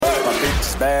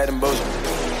bad and bullshit.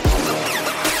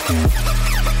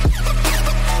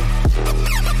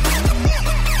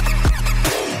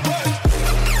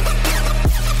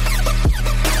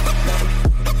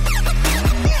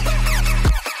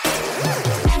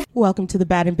 Welcome to the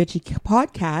Bad and Bitchy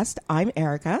podcast. I'm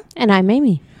Erica. And I'm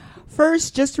Amy.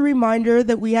 First, just a reminder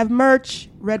that we have merch,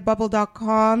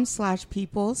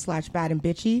 redbubble.com/people/bad and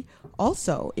bitchy.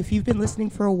 Also, if you've been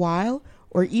listening for a while,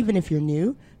 or even if you're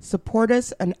new, support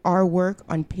us and our work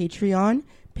on Patreon,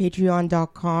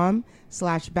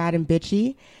 patreon.com/bad and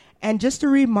bitchy. And just a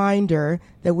reminder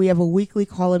that we have a weekly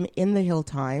column in the Hill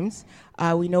Times.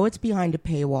 We know it's behind a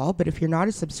paywall, but if you're not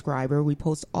a subscriber, we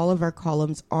post all of our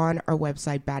columns on our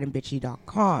website,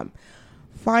 badandbitchy.com.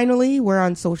 Finally, we're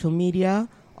on social media.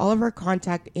 All of our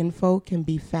contact info can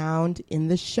be found in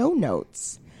the show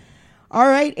notes. All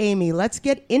right, Amy, let's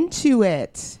get into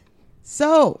it.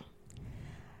 So,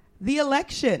 the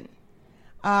election.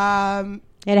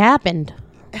 It happened.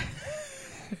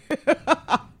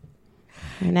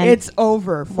 And then, It's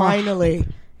over, finally.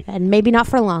 And maybe not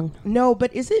for long. No,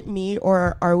 but is it me,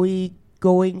 or are we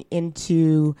going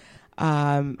into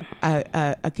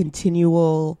a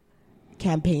continual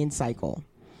campaign cycle?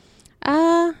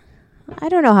 I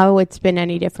don't know how it's been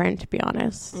any different, to be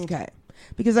honest. Okay.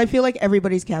 Because I feel like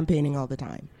everybody's campaigning all the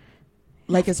time.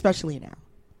 Like, especially now.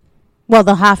 Well,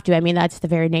 they'll have to. I mean, that's the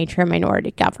very nature of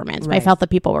minority governments. Right. I Right. felt that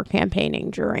people were campaigning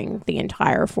during the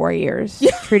entire 4 years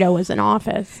Trudeau was in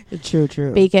office. True.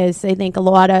 Because I think a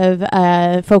lot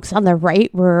of folks on the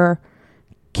right were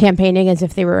campaigning as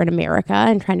if they were in America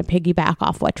and trying to piggyback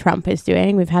off what Trump is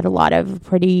doing. We've had a lot of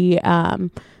pretty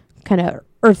kind of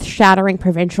earth-shattering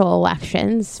provincial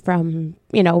elections from,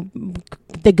 you know,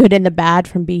 the good and the bad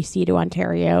from BC to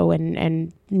Ontario.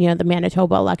 And you know, the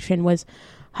Manitoba election was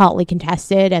hotly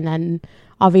contested. And then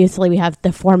obviously we have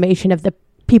the formation of the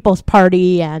People's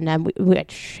Party, and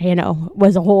which, you know,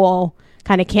 was a whole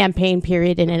kind of campaign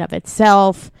period in and of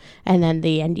itself. And then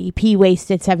the NDP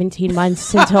wasted 17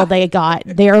 months until they got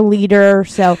their leader.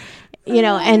 So, you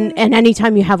know, and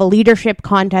anytime you have a leadership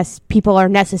contest, people are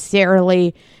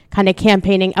necessarily kind of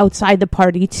campaigning outside the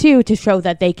party too, to show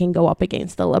that they can go up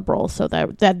against the Liberals. So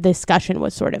that discussion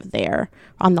was sort of there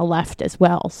on the left as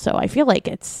well. So I feel like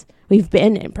we've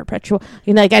been in perpetual,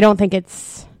 you know, like, I don't think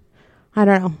it's I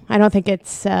think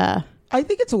it's I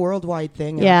think it's a worldwide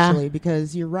thing, actually,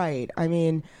 because you're right. I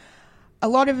mean, a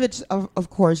lot of it's, of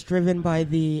course, driven by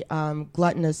the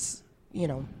gluttonous, you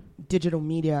know, digital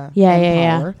media.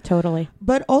 Yeah, totally.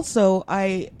 But also,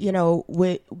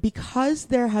 because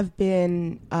there have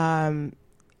been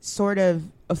sort of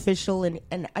official and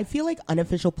I feel like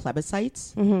unofficial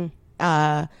plebiscites,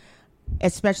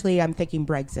 especially I'm thinking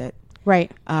Brexit.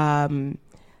 Right. And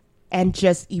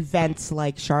just events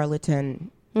like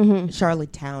Charlottetown and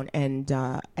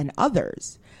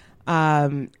others,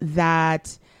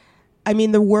 that, I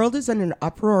mean, the world is in an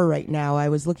uproar right now. I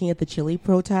was looking at the Chile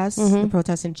protests, the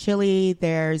protests in Chile.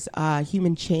 There's a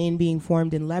human chain being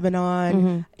formed in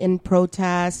Lebanon in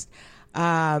protest.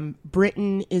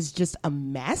 Britain is just a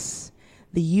mess.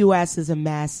 The U.S. is a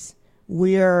mess.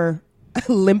 We're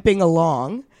limping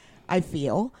along, I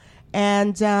feel.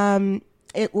 And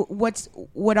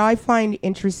what I find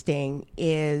interesting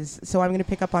is, so I'm going to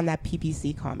pick up on that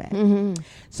PPC comment.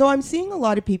 So I'm seeing a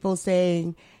lot of people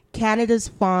saying Canada's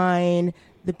fine.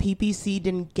 The PPC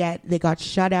they got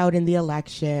shut out in the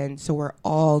election, so we're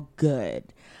all good.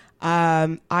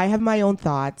 I have my own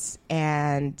thoughts,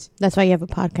 and that's why you have a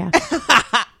podcast.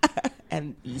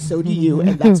 And so do you,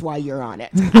 and that's why you're on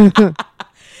it.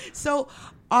 So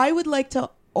I would like to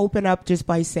open up just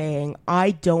by saying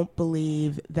I don't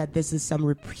believe that this is some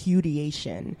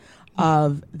repudiation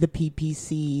of the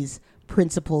PPC's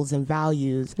principles and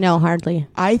values. No, hardly.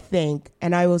 I think,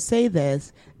 and I will say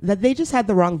this, that they just had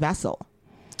the wrong vessel.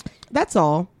 That's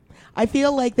all. I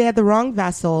feel like they had the wrong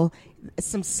vessel,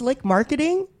 some slick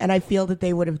marketing, and I feel that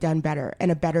they would have done better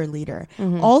and a better leader.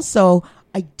 Also,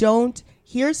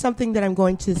 here's something that I'm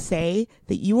going to say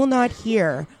that you will not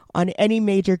hear on any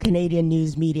major Canadian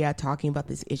news media talking about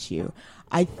this issue.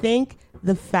 I think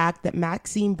the fact that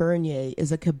Maxime Bernier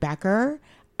is a Quebecer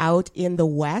out in the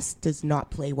West does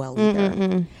not play well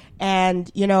either.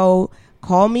 And, you know,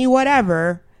 call me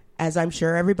whatever, as I'm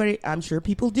sure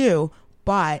people do,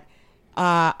 but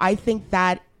I think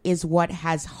that is what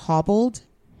has hobbled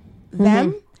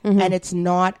them, and it's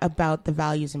not about the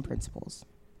values and principles.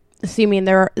 So you mean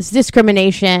there's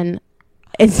discrimination?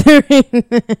 Is there?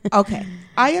 Okay,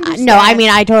 I understand. No, I mean,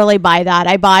 I totally buy that.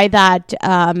 I buy that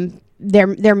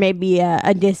there may be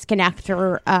a disconnect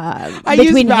or I between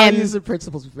use him. values and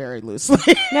principles very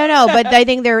loosely. No, but I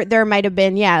think there might have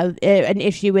been an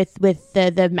issue with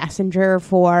the messenger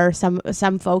for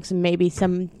some folks and maybe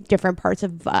some different parts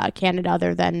of Canada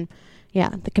other than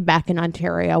the Quebec and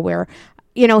Ontario where.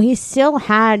 He still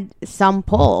had some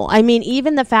pull. I mean,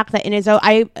 even the fact that in his own,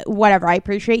 I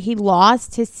appreciate he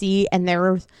lost his seat, and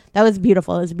that was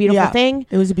beautiful. It was a beautiful thing.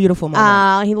 It was a beautiful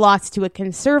moment. He lost to a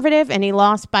conservative, and he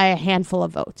lost by a handful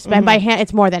of votes. And by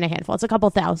it's more than a handful. It's a couple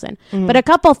thousand. But a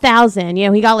couple thousand,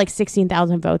 he got like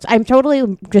 16,000 votes. I'm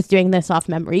totally just doing this off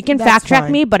memory. You can fact check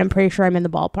me, but I'm pretty sure I'm in the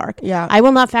ballpark. Yeah. I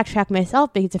will not fact check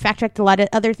myself because I fact checked a lot of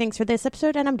other things for this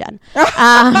episode, and I'm done.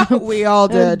 We all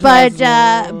did.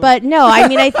 But no, I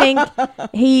mean, I think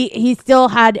he still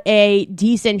had a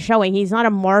decent showing. He's not a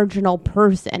marginal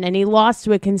person, and he lost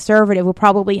to a conservative who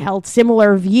probably held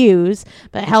similar views,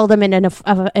 but held him in a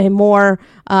more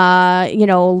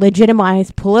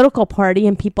legitimized political party.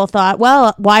 And people thought,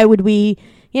 well, why would we,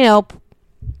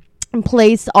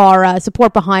 place our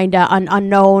support behind an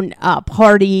unknown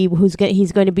party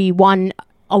he's going to be one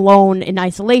alone in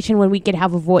isolation when we could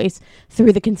have a voice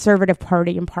through the Conservative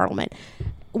Party in Parliament.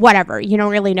 Whatever, you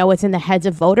don't really know what's in the heads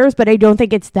of voters, but I don't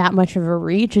think it's that much of a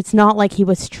reach. It's not like he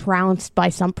was trounced by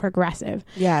some progressive.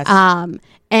 Yes.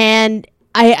 And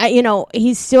I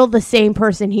he's still the same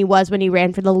person he was when he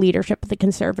ran for the leadership of the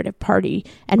Conservative Party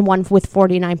and won with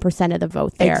 49% of the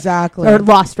vote there. Exactly. Or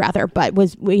lost rather, but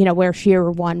was, where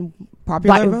Scheer won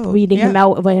popular vote. Beating him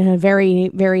out in a very,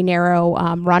 very narrow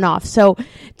runoff. So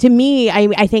to me,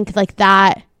 I think like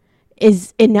that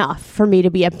is enough for me to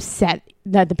be upset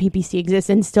that the PPC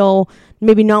exists and still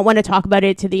maybe not want to talk about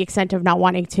it to the extent of not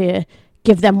wanting to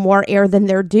give them more air than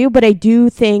they're due. But I do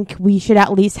think we should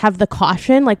at least have the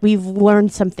caution. Like, we've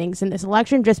learned some things in this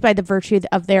election just by the virtue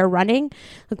of their running.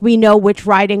 Like, we know which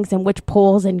ridings and which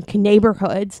polls and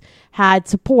neighborhoods had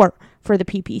support for the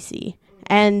PPC.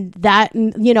 And that,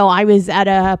 I was at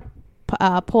a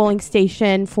polling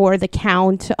station for the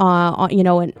count, in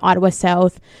Ottawa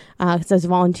South, because I was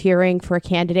volunteering for a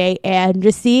candidate, and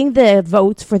just seeing the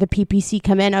votes for the PPC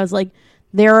come in, I was like,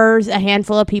 there's a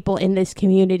handful of people in this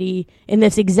community, in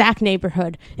this exact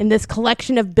neighborhood, in this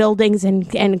collection of buildings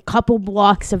and couple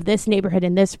blocks of this neighborhood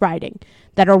in this riding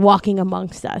that are walking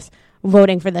amongst us,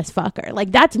 voting for this fucker.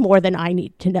 Like, that's more than I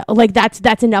need to know. Like, that's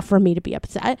enough for me to be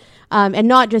upset. And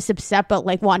not just upset, but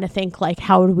like want to think like,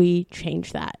 how do we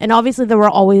change that? And obviously there will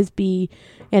always be,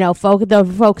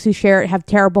 the folks who share it have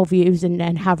terrible views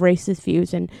and have racist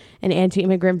views and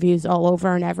anti-immigrant views all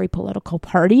over in every political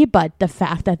party. But the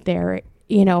fact that they're,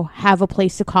 have a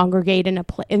place to congregate in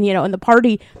in the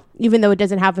party, even though it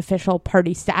doesn't have official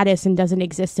party status and doesn't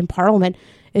exist in Parliament,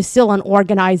 is still an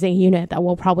organizing unit that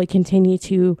will probably continue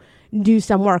to do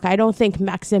some work. I don't think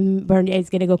Maxime Bernier is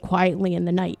going to go quietly in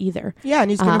the night either. Yeah, and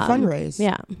he's going to fundraise.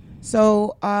 Yeah.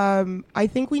 So I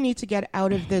think we need to get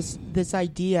out of this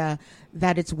idea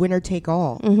that it's winner take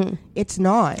all. Mm-hmm. It's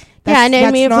not. And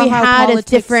I mean, if we had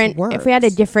a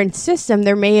different system,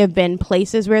 there may have been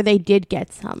places where they did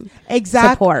get some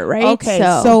support, right? Okay,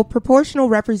 so proportional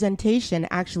representation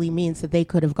actually means that they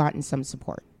could have gotten some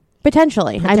support.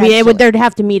 Potentially. I mean, they'd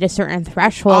have to meet a certain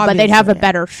threshold, obviously, but they'd have a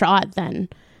better shot than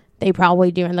they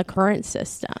probably do in the current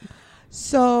system.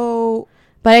 So,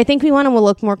 but I think we want to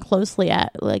look more closely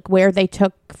at like where they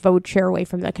took vote share away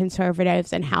from the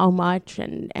Conservatives and how much,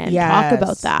 and talk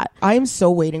about that. I'm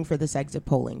so waiting for this exit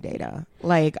polling data.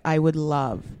 Like, I would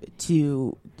love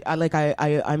to.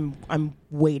 I'm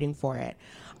waiting for it.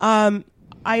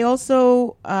 I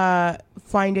also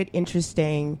find it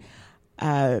interesting.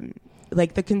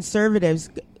 Like, the Conservatives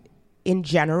in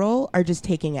general are just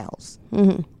taking L's.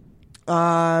 Mm-hmm.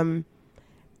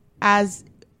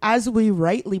 As we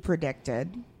rightly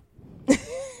predicted,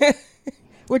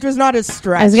 which was not a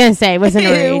stretch. I was going to say, it wasn't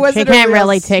a reach. You can't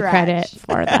really take stretch. credit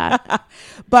for that.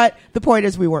 But the point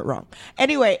is, we weren't wrong.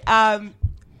 Anyway, I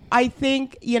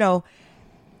think, so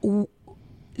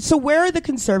where are the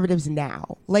Conservatives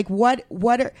now? Like, what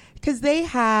are, because they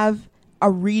have a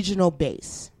regional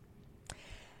base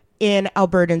in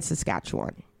Alberta and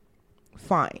Saskatchewan.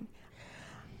 Fine.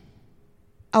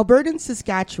 Alberta and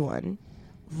Saskatchewan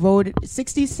voted,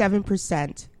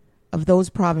 67% of those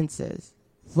provinces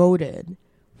voted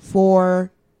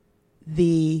for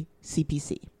the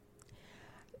CPC.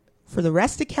 For the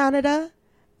rest of Canada,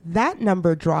 that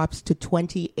number drops to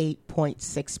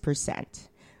 28.6%,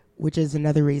 which is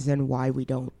another reason why we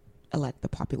don't elect the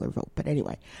popular vote. But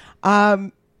anyway,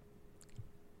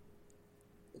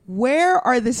 where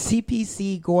are the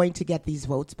CPC going to get these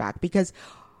votes back?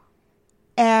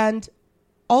 And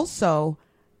also,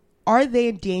 are they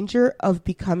in danger of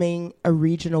becoming a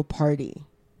regional party?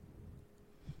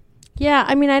 Yeah,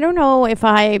 I mean, I don't know if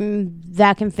I'm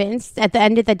that convinced. At the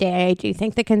end of the day, I do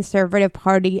think the Conservative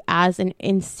Party as an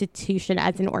institution,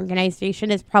 as an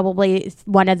organization, is probably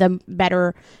one of the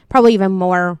better, probably even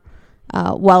more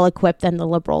well-equipped than the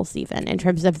Liberals, even in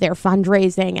terms of their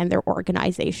fundraising and their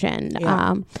organization.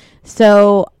 Yeah.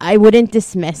 So I wouldn't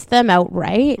dismiss them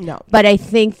outright. No. But I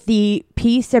think the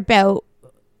piece about,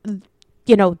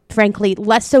 frankly,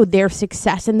 less so their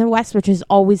success in the West, which has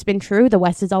always been true. The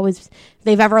West is always, if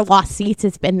they've ever lost seats,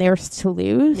 it's been theirs to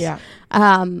lose. Yeah.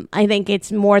 I think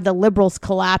it's more the Liberals'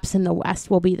 collapse in the West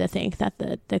will be the thing that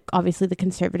the obviously the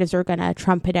Conservatives are going to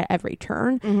trumpet at every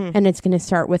turn. Mm-hmm. And it's going to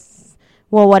start with,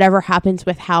 whatever happens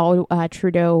with how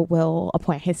Trudeau will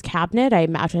appoint his cabinet. I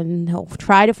imagine he'll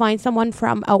try to find someone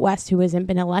from out West who hasn't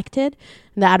been elected.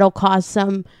 That'll cause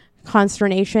some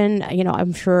consternation.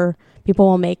 I'm sure people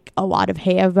will make a lot of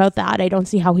hay about that. I don't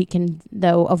see how he can,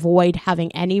 though, avoid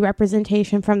having any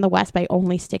representation from the West by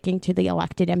only sticking to the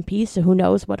elected MPs. So who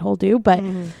knows what he'll do. But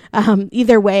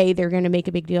either way, they're going to make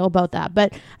a big deal about that.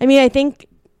 But, I mean, I think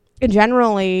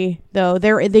generally, though,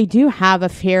 they do have a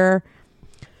fair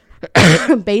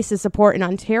base of support in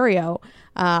Ontario.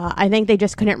 I think they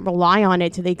just couldn't rely on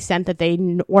it to the extent that they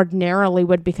ordinarily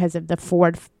would because of the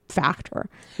Ford factor.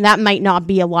 That might not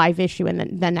be a live issue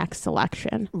in the next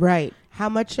election. Right. How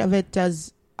much of it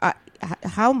does,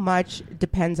 how much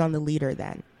depends on the leader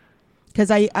then?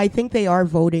 Because I think they are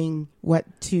voting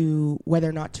whether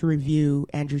or not to review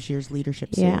Andrew Scheer's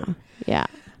leadership soon. Yeah.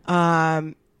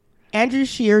 Andrew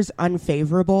Scheer's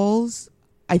unfavorables,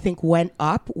 I think, went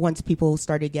up once people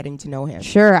started getting to know him.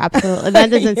 Sure, absolutely.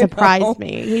 That doesn't You surprise know?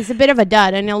 me. He's a bit of a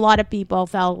dud, and a lot of people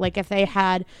felt like if they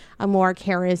had a more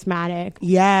charismatic,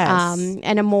 Yes.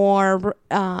 and a more,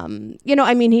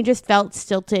 he just felt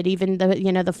stilted. Even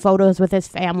the photos with his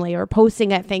family, or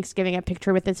posting at Thanksgiving a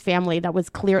picture with his family that was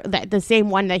clear, that the same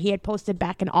one that he had posted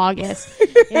back in August.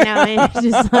 And it's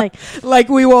just like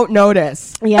we won't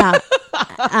notice. yeah.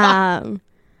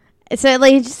 So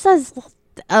like it just has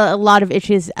a lot of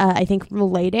issues, I think,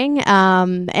 relating.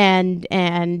 And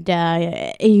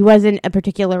he wasn't a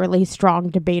particularly strong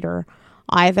debater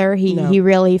either. He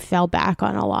really fell back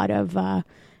on a lot of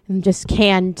just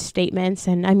canned statements.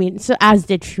 And I mean, so as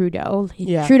did Trudeau.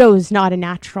 Yeah. Trudeau is not a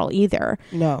natural either.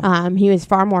 No. He was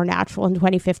far more natural in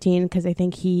 2015 because I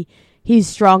think he's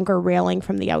stronger railing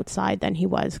from the outside than he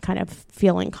was kind of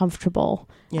feeling comfortable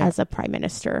as a prime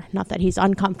minister. Not that he's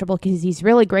uncomfortable, because he's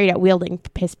really great at wielding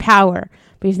his power,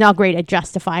 but he's not great at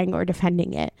justifying or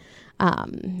defending it.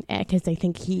 Because I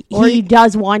think he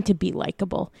does want to be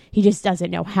likable. He just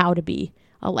doesn't know how to be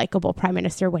a likable prime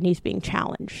minister when he's being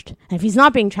challenged. And if he's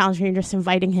not being challenged and you're just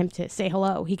inviting him to say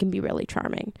hello, he can be really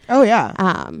charming. Oh, yeah.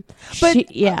 But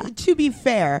to be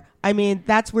fair, I mean,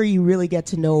 that's where you really get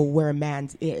to know where a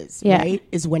man is, right?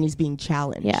 Is when he's being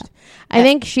challenged. Yeah. I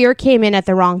think Scheer came in at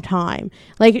the wrong time.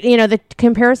 Like, the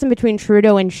comparison between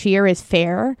Trudeau and Scheer is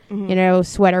fair. Mm-hmm.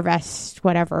 Sweater vest,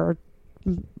 whatever,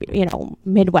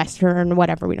 Midwestern,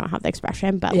 whatever, we don't have the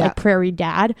expression, but like prairie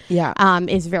dad,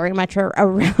 is very much a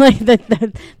really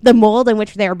the mold in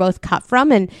which they are both cut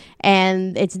from.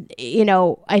 And it's,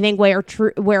 I think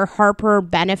where Harper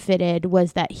benefited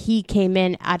was that he came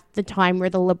in at the time where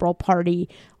the Liberal Party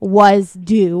was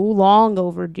long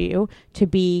overdue to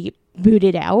be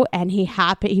booted out, and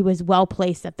he was well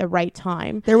placed at the right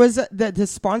time. There was the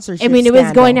sponsorship. I mean, it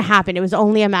was going to happen. It was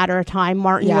only a matter of time.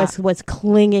 Martin was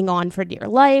clinging on for dear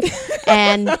life,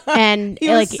 and he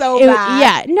was so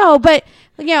bad. Yeah, no, but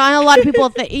and a lot of people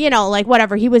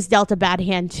whatever, he was dealt a bad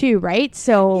hand too, right?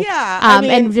 So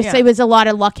it was a lot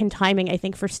of luck and timing, I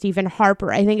think, for Stephen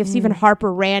Harper. I think if Stephen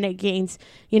Harper ran against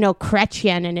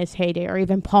Chrétien in his heyday, or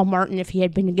even Paul Martin, if he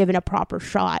had been given a proper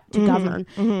shot to govern,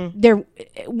 they're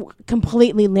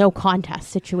completely no contest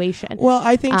situation. Well,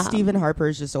 I think Stephen Harper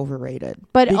is just overrated,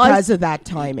 because of that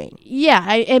timing.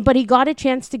 Yeah, but he got a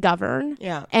chance to govern.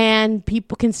 Yeah, and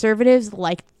conservatives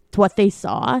liked what they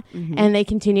saw, and they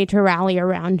continued to rally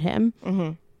around him.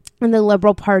 And the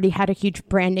Liberal Party had a huge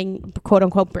branding, quote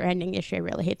unquote branding issue. I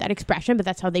really hate that expression, but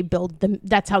that's how they build them.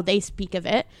 That's how they speak of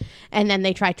it. And then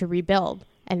they tried to rebuild,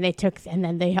 and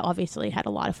then they obviously had a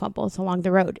lot of fumbles along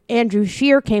the road. Andrew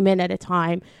Scheer came in at a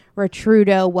time where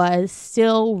Trudeau was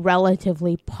still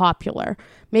relatively popular.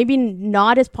 Maybe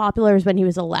not as popular as when he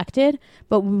was elected,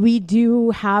 but we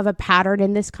do have a pattern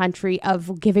in this country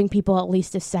of giving people at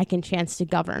least a second chance to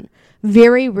govern.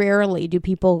 Very rarely do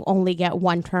people only get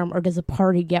one term, or does a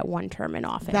party get one term in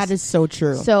office. That is so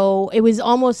true. So it was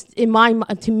almost,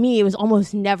 to me, it was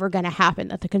almost never going to happen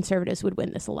that the Conservatives would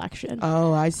win this election.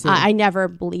 Oh, I see. I never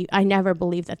believed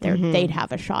that they'd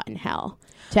have a shot in hell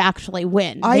to actually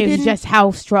win. It was just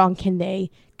how strong can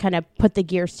they kind of put the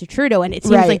gears to Trudeau, and it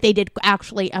seems like they did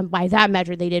actually, by that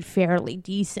measure, they did fairly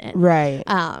decent. Right.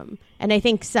 And I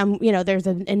think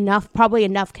there's probably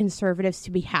enough Conservatives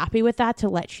to be happy with that to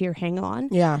let Scheer hang on.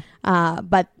 Yeah.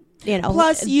 But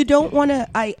plus you don't want to.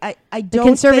 I don't. The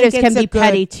Conservatives think can be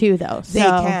petty too, though. They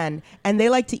can, and they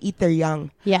like to eat their young.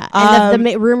 Yeah. And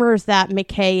the rumors that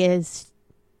McKay is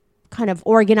kind of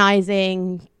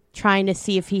organizing, trying to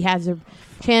see if he has a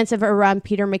chance of a run,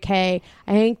 Peter McKay.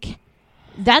 I think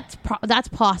that's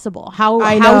possible.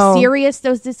 How serious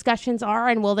those discussions are,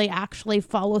 and will they actually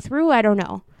follow through? I don't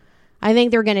know. I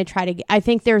think they're going to try to. I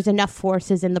think there's enough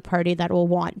forces in the party that will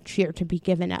want Scheer to be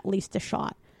given at least a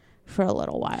shot for a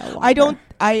little while longer.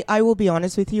 I will be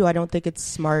honest with you. I don't think it's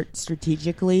smart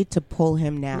strategically to pull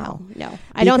him now. No.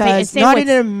 I don't think it's not in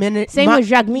a minute. Same with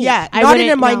Jagmeet. Yeah, not in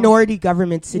a minority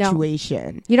government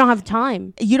situation. No. You don't have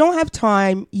time. You don't have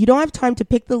time. You don't have time to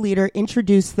pick the leader,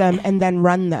 introduce them, and then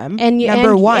run them. And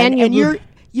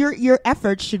your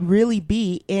efforts should really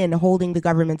be in holding the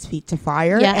government's feet to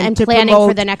fire. Yeah, and planning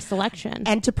for the next election.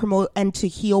 And to promote and to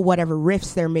heal whatever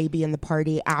rifts there may be in the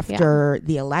party after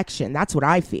the election. That's what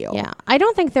I feel. Yeah. I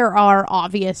don't think there are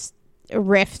obvious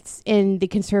rifts in the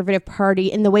Conservative Party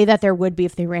in the way that there would be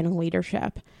if they ran in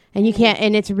leadership. And you can't,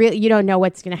 and it's really, you don't know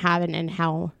what's going to happen and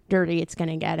how dirty it's going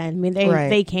to get. I mean,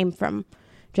 they came from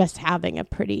just having a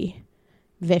pretty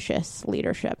vicious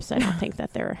leadership. So I don't think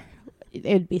that it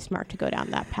would be smart to go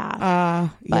down that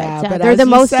path. But they're the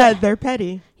most they're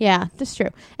petty. Yeah, that's true.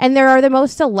 And they are the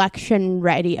most election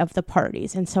ready of the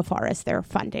parties insofar as their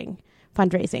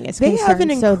fundraising is concerned. They have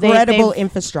an incredible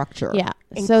infrastructure. Yeah.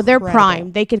 So they're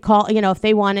prime. They could call, if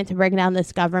they wanted to bring down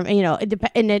this government,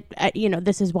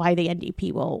 this is why the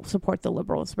NDP will support the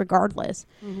Liberals regardless,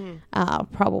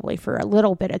 probably for a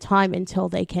little bit of time until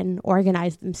they can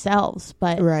organize themselves.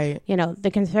 But,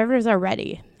 the Conservatives are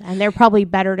ready, and they're probably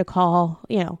better to call,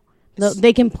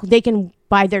 they can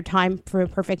bide their time for a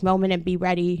perfect moment and be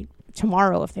ready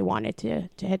tomorrow if they wanted to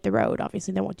hit the road.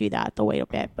 Obviously, they won't do that. They'll wait a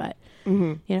bit, but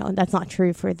and that's not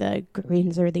true for the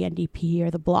Greens or the NDP or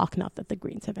the Bloc. Not that the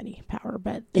Greens have any power,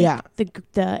 but the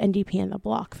NDP and the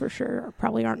Bloc for sure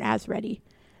probably aren't as ready.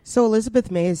 So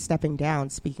Elizabeth May is stepping down.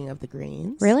 Speaking of the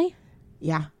Greens, really?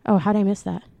 Yeah. Oh, how did I miss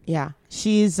that? Yeah,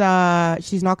 she's not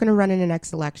going to run in the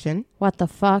next election. What the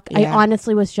fuck? Yeah. I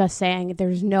honestly was just saying,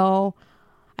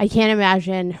 I can't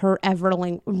imagine her ever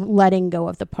letting go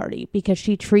of the party because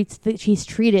she's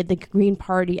treated the Green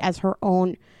Party as her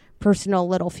own personal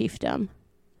little fiefdom.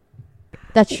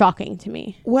 That's shocking to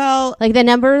me. Well, like the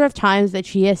number of times that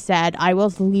she has said, "I will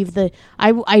leave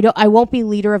I won't be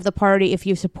leader of the party if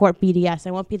you support BDS.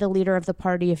 I won't be the leader of the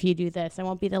party if you do this. I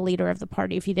won't be the leader of the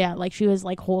party if you do that." Like she was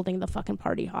like holding the fucking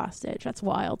party hostage. That's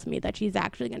wild to me that she's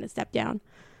actually going to step down.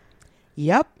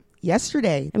 Yep.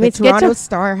 Yesterday, the Toronto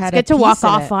Star had a piece to walk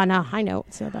off on a high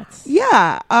note. So that's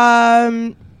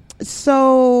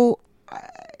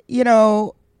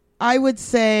I would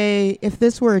say if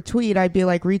this were a tweet, I'd be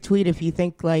like, retweet if you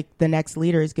think like the next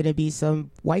leader is going to be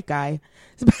some white guy,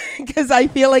 because I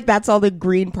feel like that's all the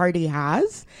Green Party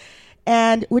has,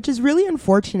 and which is really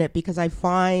unfortunate because I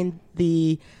find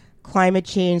the climate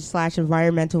change /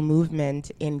 environmental movement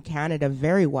in Canada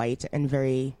very white and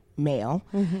very male.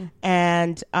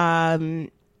 And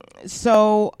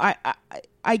so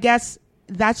I guess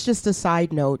that's just a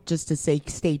side note just to say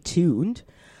stay tuned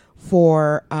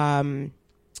for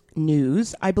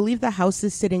news. I believe the House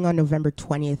is sitting on November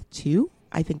 20th too.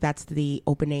 I think that's the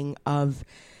opening of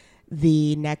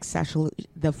the next session,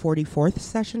 the 44th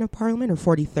session of Parliament, or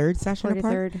 43rd session of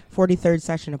Parliament. 43rd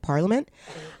session of Parliament.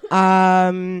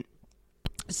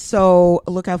 So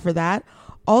look out for that.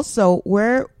 Also,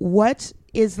 what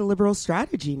is the Liberal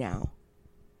strategy now?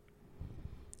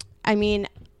 I mean,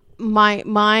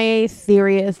 my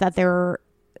theory is that they're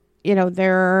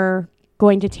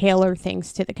going to tailor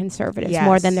things to the Conservatives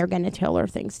more than they're going to tailor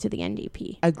things to the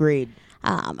NDP. Agreed.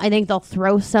 I think they'll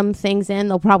throw some things in.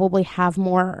 They'll probably have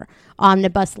more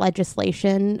omnibus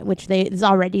legislation, which is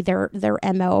already their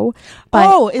MO.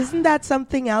 But isn't that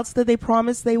something else that they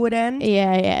promised they would end?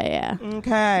 Yeah.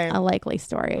 Okay. A likely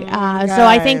story. Okay. So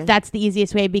I think that's the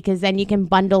easiest way, because then you can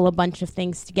bundle a bunch of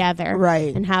things together,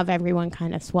 right, and have everyone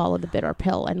kind of swallow the bitter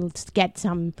pill and get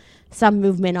some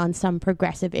movement on some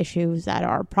progressive issues that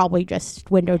are probably just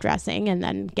window dressing, and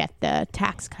then get the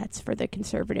tax cuts for the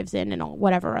conservatives in, and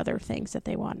whatever other things that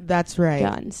they want. That's right.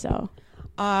 Done.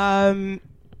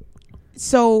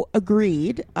 So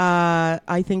agreed.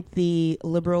 I think the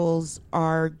Liberals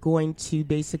are going to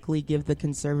basically give the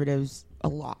Conservatives a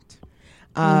lot.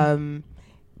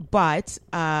 But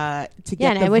to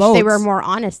get and I wish they were more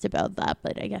honest about that,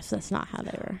 but I guess that's not how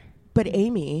they were. But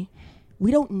Amy,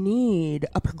 we don't need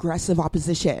a progressive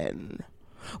opposition.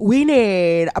 We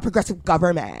need a progressive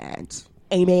government.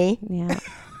 Amy? Yeah.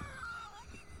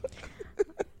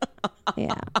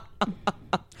 Yeah.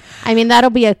 I mean, that'll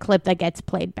be a clip that gets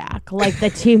played back, like the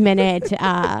 2-minute,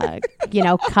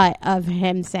 cut of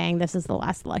him saying this is the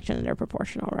last election under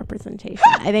proportional representation.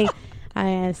 I think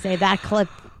I say that clip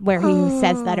where he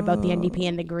says that about the NDP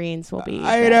and the Greens will be the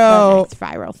next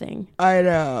viral thing. I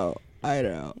know.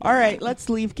 All right, let's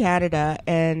leave Canada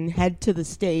and head to the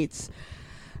States,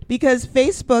 because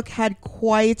Facebook had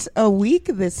quite a week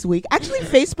this week. Actually,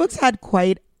 Facebook's had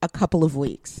quite a couple of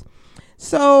weeks.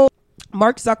 So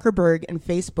Mark Zuckerberg and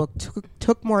Facebook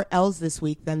took more L's this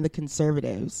week than the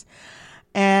Conservatives.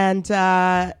 And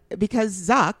because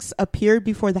Zucks appeared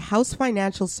before the House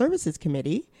Financial Services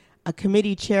Committee, a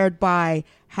committee chaired by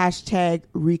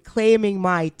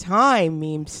 #ReclaimingMyTime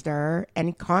memester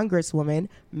and Congresswoman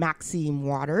Maxine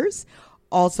Waters,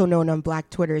 also known on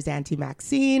Black Twitter as Auntie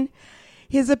Maxine.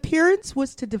 His appearance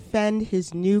was to defend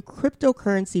his new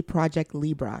cryptocurrency project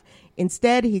Libra.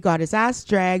 Instead, he got his ass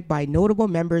dragged by notable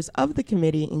members of the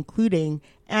committee, including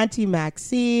Auntie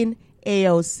Maxine,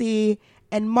 AOC,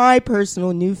 and my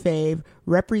personal new fave,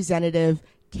 Representative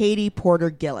Katie Porter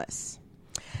Gillis.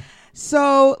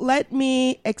 So let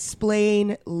me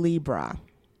explain Libra.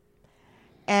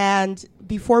 And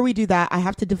before we do that, I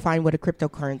have to define what a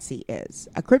cryptocurrency is.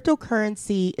 A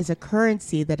cryptocurrency is a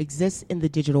currency that exists in the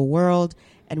digital world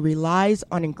and relies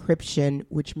on encryption,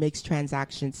 which makes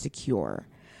transactions secure.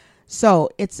 So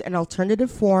it's an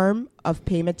alternative form of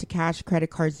payment to cash,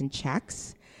 credit cards, and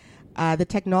checks. The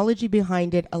technology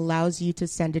behind it allows you to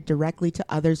send it directly to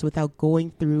others without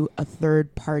going through a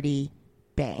third-party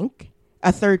bank,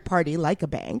 like a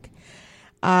bank.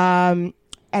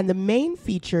 And the main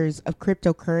features of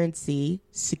cryptocurrency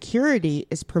security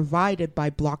is provided by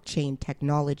blockchain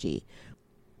technology.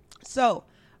 So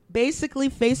basically,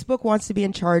 Facebook wants to be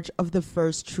in charge of the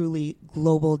first truly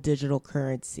global digital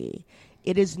currency.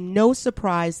 It is no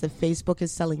surprise that Facebook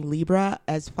is selling Libra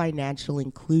as financial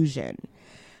inclusion.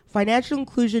 Financial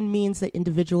inclusion means that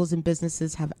individuals and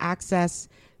businesses have access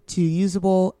to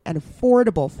usable and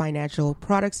affordable financial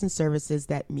products and services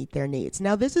that meet their needs.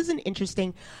 Now, this is an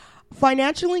interesting...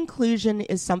 Financial inclusion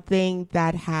is something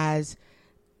that has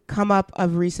come up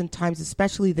of recent times,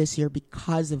 especially this year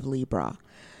because of Libra.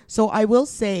 So I will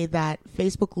say that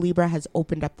Facebook Libra has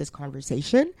opened up this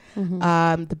conversation.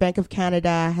 Mm-hmm. The Bank of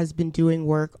Canada has been doing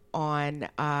work on,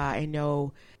 I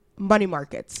know, money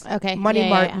markets. Okay.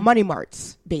 Money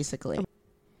marts, basically.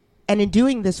 And in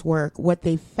doing this work, what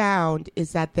they found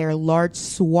is that there are large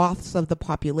swaths of the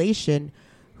population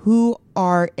who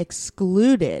are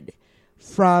excluded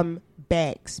from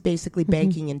banks, basically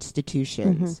banking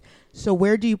institutions. So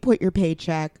where do you put your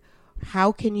paycheck?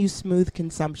 How can you smooth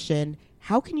consumption?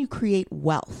 How can you create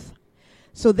wealth?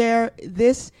 So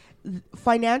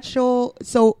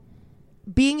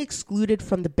being excluded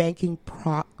from the banking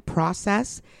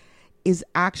process is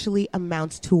actually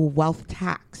amounts to a wealth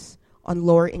tax on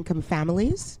lower income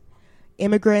families,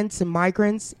 immigrants and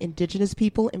migrants, indigenous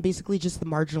people, and basically just the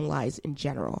marginalized in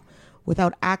general.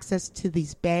 Without access to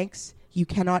these banks, you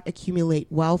cannot accumulate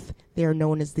wealth. They are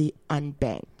known as the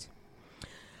unbanked.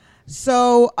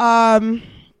 So I'm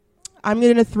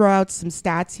going to throw out some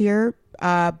stats here.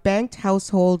 Banked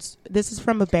households, this is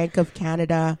from a Bank of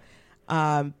Canada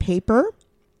paper.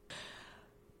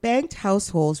 Banked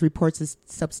households reports a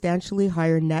substantially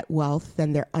higher net wealth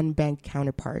than their unbanked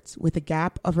counterparts, with a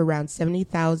gap of around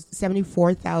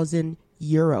 74,000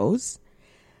 euros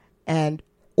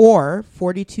or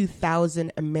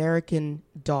 42,000 American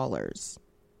dollars.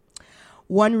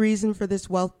 One reason for this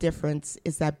wealth difference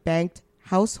is that banked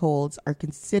households are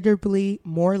considerably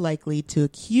more likely to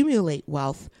accumulate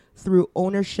wealth through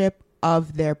ownership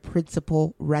of their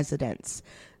principal residence.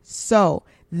 So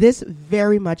this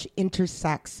very much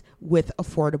intersects with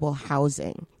affordable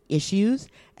housing issues,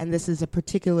 and this is a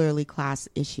particularly class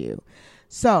issue.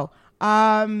 So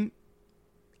I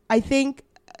think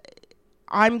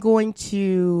I'm going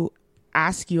to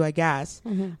ask you, I guess,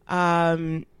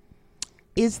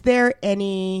 is there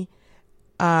any,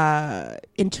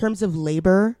 in terms of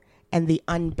labor and the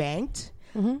unbanked,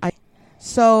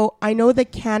 so I know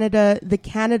that the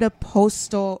Canada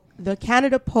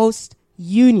Post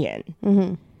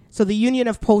Union, so the Union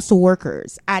of Postal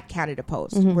Workers at Canada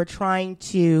Post,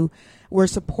 we're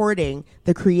supporting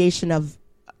the creation of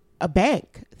a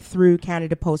bank through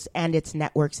Canada Post and its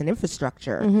networks and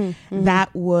infrastructure that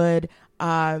would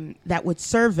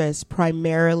service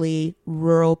primarily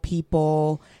rural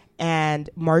people and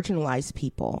marginalized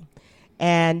people.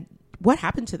 And what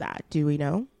happened to that? Do we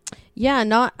know? Yeah,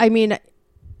 it's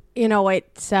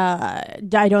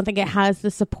I don't think it has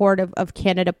the support of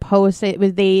Canada Post. It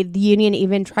was the union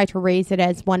even tried to raise it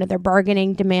as one of their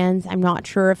bargaining demands. I'm not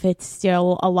sure if it's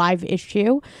still a live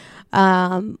issue.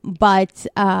 But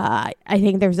I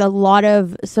think there's a lot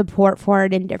of support for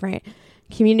it in different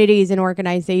communities and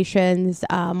organizations,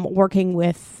 working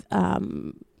with,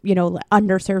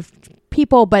 underserved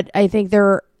people. But I think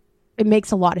it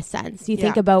makes a lot of sense. You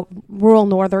think about rural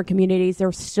northern communities,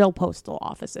 there's still postal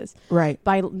offices. Right.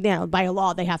 By a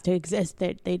law, they have to exist.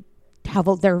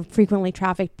 They're frequently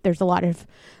trafficked. There's a lot of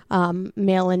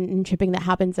mail and shipping that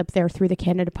happens up there through the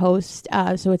Canada Post.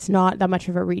 So it's not that much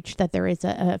of a reach that there is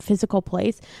a physical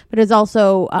place, but it's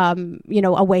also,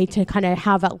 a way to kind of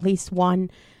have at least one,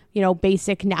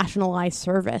 basic nationalized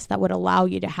service that would allow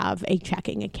you to have a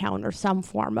checking account or some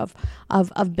form of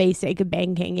basic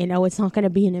banking. It's not going to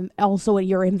be also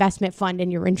your investment fund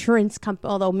and your insurance company,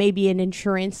 although maybe an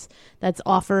insurance that's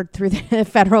offered through the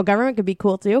federal government could be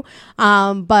cool too.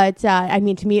 But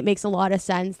to me, it makes a lot of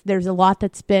sense. There's a lot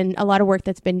of work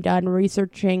that's been done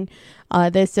researching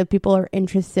this. If people are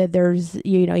interested, there's,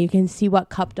 you can see what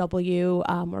CUPW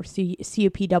or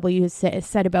CUPW has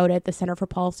said about it. The Center for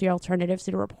Policy Alternatives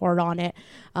did a report on it.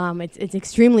 It's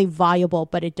extremely valuable,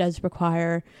 but it does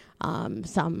require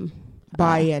some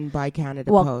buy-in by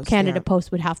Canada Post. Well, Canada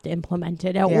Post would have to implement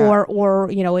it, or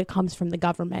it comes from the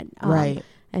government, right?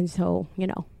 And so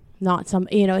not some.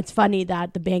 It's funny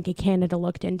that the Bank of Canada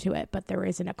looked into it, but there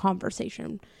isn't a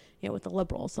conversation with the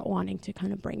Liberals wanting to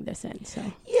kind of bring this in. So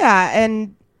yeah,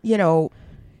 and they're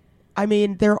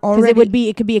already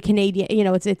it could be a Canadian.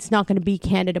 It's not going to be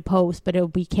Canada Post, but it'll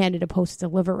be Canada Post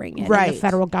delivering it, right? And the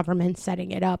federal government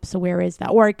setting it up. So where is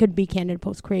that? Or it could be Canada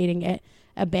Post creating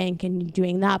a bank and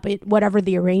doing that. But whatever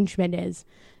the arrangement is,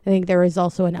 I think there is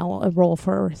also a role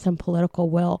for some political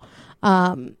will.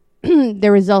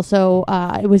 There is also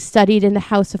it was studied in the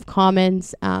House of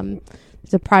Commons.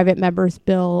 There's a private member's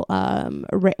bill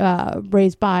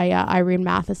raised by Irene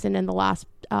Matheson in the last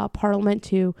Parliament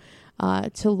to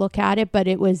look at it, but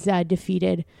it was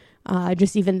defeated.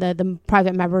 Just even the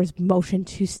private member's motion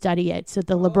to study it. So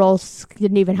the Liberals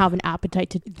didn't even have an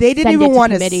appetite to. They didn't even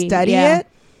want to study yeah. it.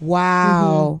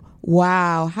 Wow,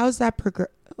 wow. How's that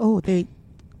they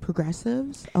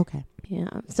progressives? Okay.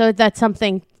 Yeah. So that's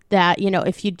something that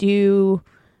if you do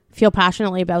feel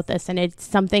passionately about this, and it's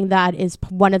something that is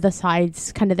one of the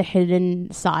sides, kind of the hidden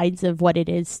sides of what it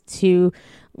is to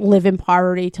live in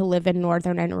poverty, to live in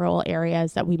northern and rural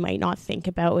areas that we might not think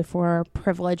about if we're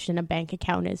privileged, and a bank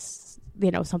account is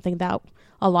something that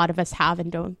a lot of us have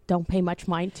and don't pay much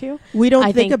mind to. We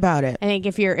don't think about it. I think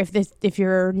if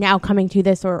you're now coming to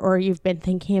this or you've been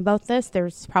thinking about this,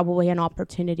 there's probably an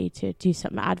opportunity to do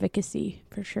some advocacy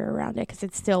for sure around it, because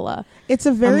it's still a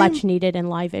much needed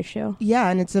and live issue. Yeah,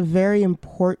 and it's a very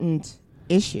important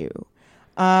issue.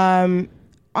 I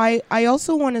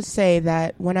also want to say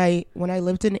that when I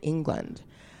lived in England,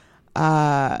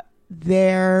 if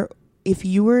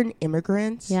you were an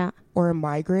immigrant or a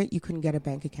migrant, you couldn't get a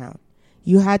bank account.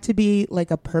 You had to be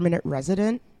like a permanent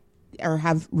resident or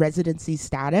have residency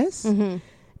status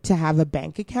to have a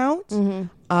bank account.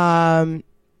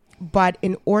 But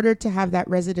in order to have that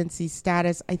residency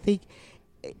status, I think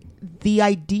the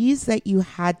IDs that you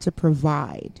had to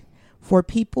provide for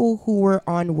people who were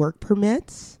on work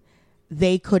permits,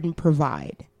 they couldn't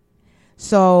provide.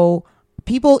 So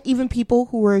even people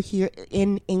who were here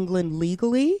in England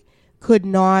legally could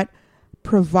not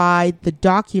provide the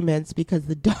documents, because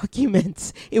the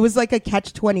documents, it was like a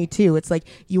catch-22. It's like,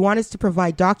 you want us to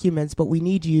provide documents, but we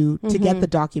need you to get the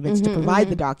documents to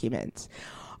provide the documents.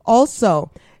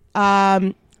 Also,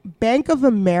 Bank of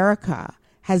America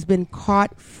has been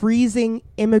caught freezing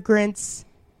immigrants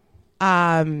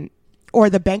or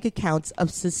the bank accounts of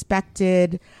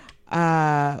suspected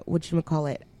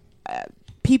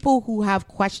people who have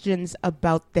questions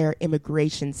about their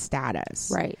immigration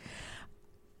status. Right.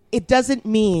 it doesn't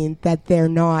mean that they're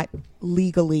not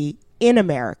legally in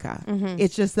America.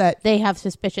 It's just that they have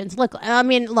suspicions. Look,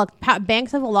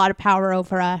 banks have a lot of power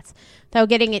over us. Without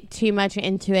getting it too much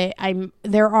into it,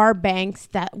 there are banks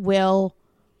that will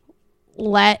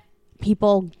let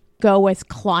people go as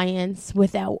clients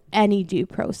without any due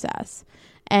process,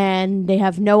 and they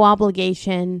have no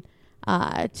obligation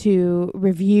to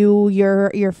review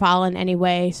your file in any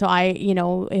way. So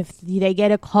if they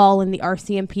get a call and the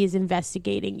RCMP is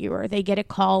investigating you, or they get a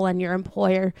call and your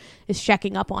employer is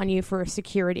checking up on you for a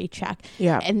security check,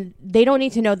 and they don't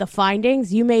need to know the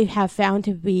findings. You may have found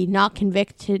to be not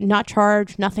convicted, not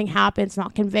charged, nothing happens,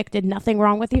 not convicted, nothing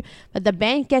wrong with you, but the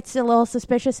bank gets a little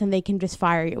suspicious and they can just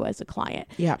fire you as a client,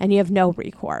 and you have no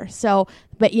recourse. So,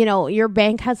 but your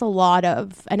bank has a lot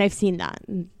of, and I've seen that,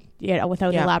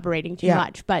 without elaborating too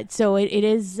much. But so it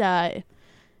is,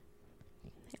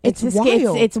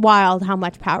 it's wild how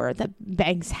much power the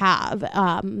banks have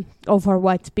over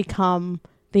what's become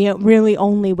the really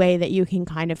only way that you can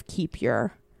kind of keep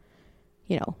your,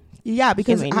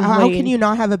 because how can you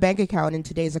not have a bank account in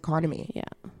today's economy?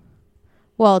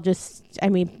 Well,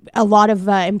 a lot of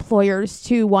employers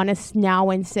too want to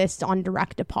now insist on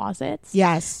direct deposits.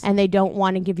 Yes. And they don't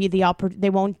want to give you they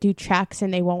won't do checks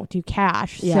and they won't do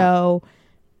cash. Yeah. So,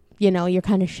 you're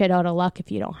kind of shit out of luck if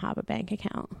you don't have a bank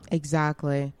account.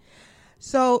 Exactly.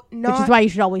 So, which is why you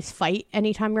should always fight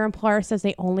anytime your employer says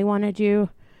they only want to do,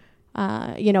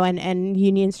 and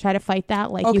unions try to fight that.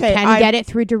 Like, you can get it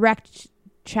through direct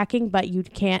checking, but you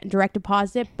can't direct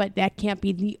deposit, but that can't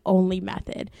be the only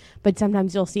method. But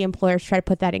sometimes you'll see employers try to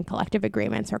put that in collective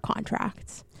agreements or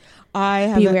contracts.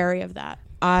 Be wary of that.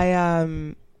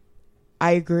 I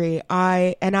agree.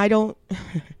 I don't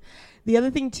the other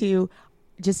thing too,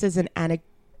 just as an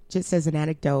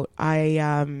anecdote,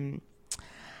 I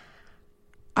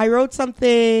wrote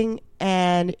something,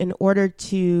 and in order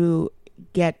to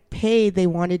get paid, they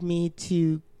wanted me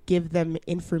to give them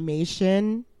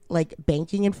information, like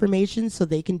banking information, so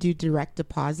they can do direct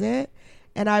deposit.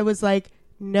 And I was like,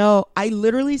 no, I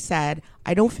literally said,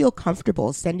 I don't feel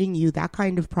comfortable sending you that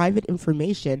kind of private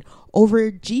information over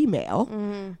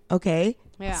Gmail. Okay.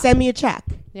 Yeah. Send me a check.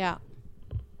 Yeah.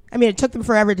 I mean, it took them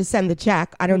forever to send the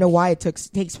check. I don't know why it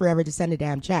takes forever to send a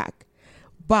damn check.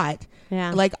 But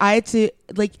I had to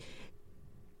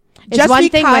it's just one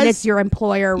thing when it's your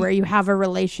employer where you have a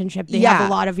relationship. They have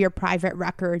a lot of your private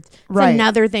records. It's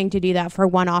another thing to do that for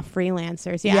one-off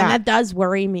freelancers. And that does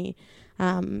worry me.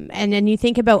 And then you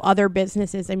think about other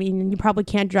businesses. I mean, you probably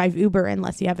can't drive Uber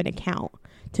unless you have an account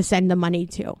to send the money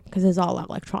to, because it's all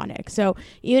electronic. So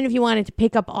even if you wanted to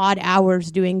pick up odd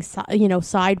hours doing,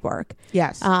 side work.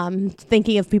 Yes.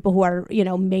 Thinking of people who are,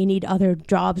 may need other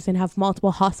jobs and have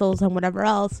multiple hustles and whatever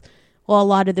else. Well, a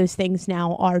lot of those things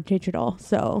now are digital.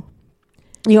 So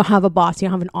you don't have a boss, you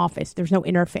don't have an office, there's no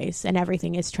interface, and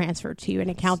everything is transferred to you, an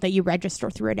account that you register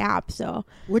through an app. So,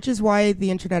 which is why the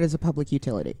internet is a public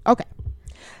utility. Okay.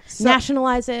 So,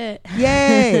 nationalize it.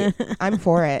 Yay. I'm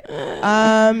for it.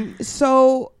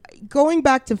 So going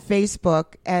back to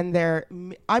Facebook and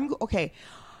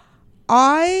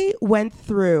I went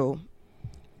through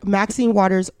Maxine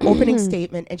Waters' opening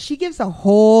statement, and she gives a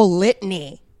whole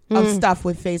litany of stuff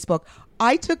with Facebook.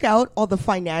 I took out all the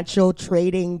financial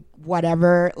trading,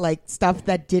 whatever, like stuff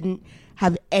that didn't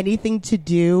have anything to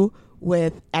do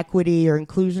with equity or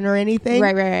inclusion or anything.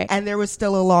 Right. And there was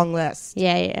still a long list.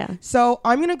 Yeah. So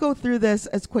I'm going to go through this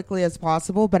as quickly as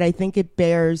possible, but I think it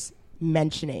bears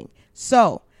mentioning.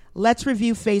 So let's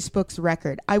review Facebook's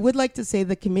record. I would like to say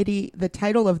the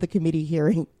title of the committee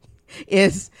hearing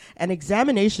is an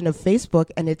examination of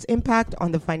Facebook and its impact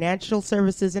on the financial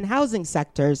services and housing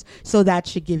sectors. So that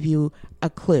should give you a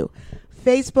clue.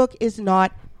 Facebook is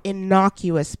not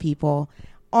innocuous, people.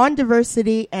 On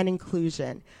diversity and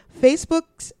inclusion,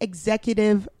 Facebook's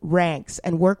executive ranks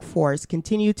and workforce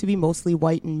continue to be mostly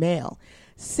white and male.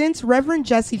 Since Reverend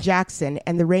Jesse Jackson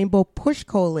and the Rainbow Push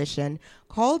Coalition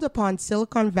called upon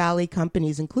Silicon Valley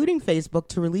companies, including Facebook,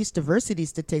 to release diversity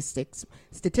statistics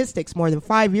more than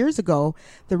 5 years ago,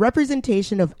 the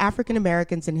representation of African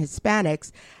Americans and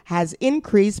Hispanics has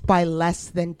increased by less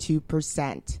than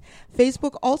 2%.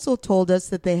 Facebook also told us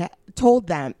that they told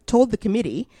the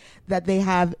committee that they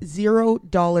have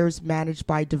 $0 managed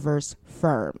by diverse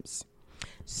firms.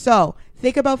 So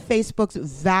think about Facebook's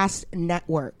vast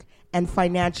network and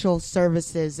financial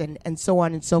services and so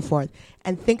on and so forth.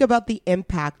 And think about the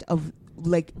impact of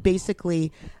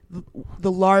basically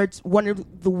one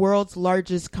of the world's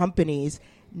largest companies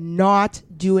not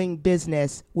doing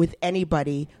business with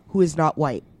anybody who is not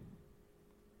white.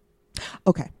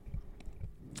 Okay.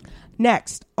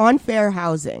 Next, unfair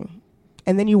housing.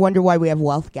 And then you wonder why we have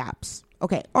wealth gaps.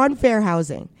 Okay, on fair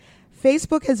housing.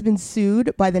 Facebook has been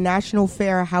sued by the National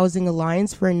Fair Housing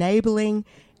Alliance for enabling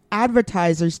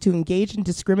advertisers to engage in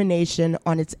discrimination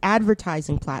on its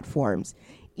advertising platforms.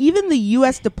 Even the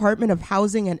U.S. Department of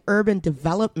Housing and Urban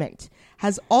Development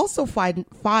has also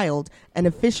filed an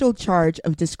official charge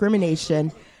of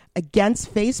discrimination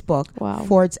against Facebook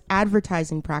for its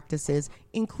advertising practices,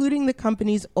 including the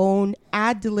company's own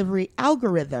ad delivery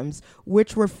algorithms,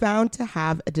 which were found to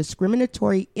have a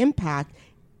discriminatory impact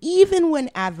even when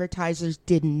advertisers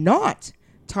did not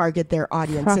target their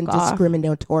audience in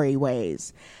discriminatory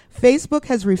ways. Facebook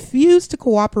has refused to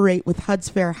cooperate with HUD's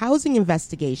fair housing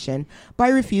investigation by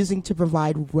refusing to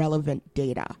provide relevant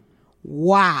data.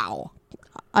 Wow.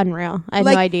 Unreal. I had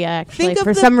no idea, actually.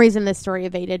 For some reason, this story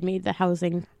evaded me, the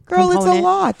housing component. It's a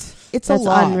lot. It's a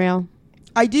lot. That's unreal.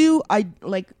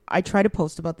 I try to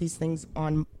post about these things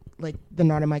on like the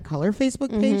Not in My Color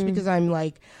Facebook page because I'm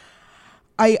like,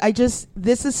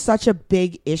 this is such a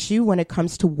big issue when it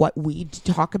comes to what we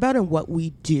talk about and what we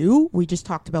do. We just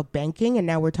talked about banking and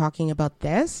now we're talking about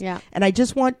this. Yeah. And I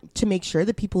just want to make sure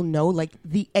that people know like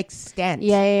the extent.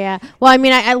 Yeah. Well, I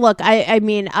mean, I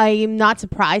mean, I'm not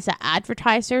surprised that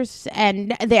advertisers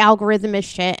and the algorithm is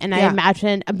shit. And I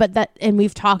imagine, and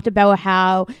we've talked about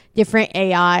how different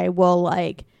AI will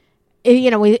like,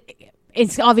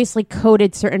 it's obviously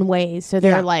coded certain ways. So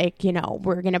they're like,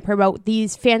 we're going to promote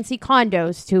these fancy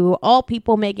condos to all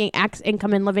people making X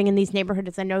income and living in these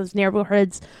neighborhoods. And those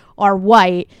neighborhoods are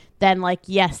white. Then like,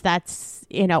 yes, that's,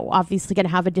 obviously going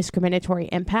to have a discriminatory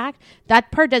impact.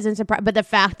 That part doesn't surprise. But the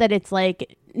fact that it's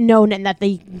like known and that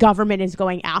the government is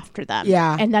going after them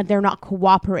and that they're not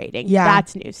cooperating.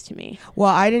 That's news to me. Well,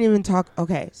 I didn't even talk.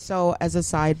 Okay. So as a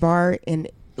sidebar, in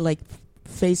like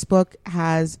Facebook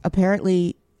has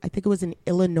apparently, I think it was an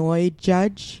Illinois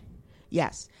judge.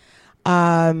 Yes.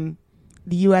 The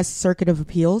U.S. Circuit of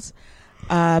Appeals.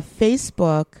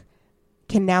 Facebook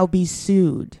can now be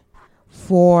sued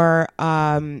for,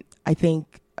 I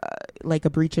think, like a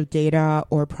breach of data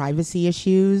or privacy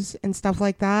issues and stuff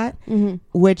like that,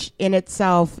 which in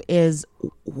itself is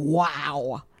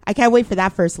wow. I can't wait for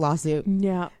that first lawsuit.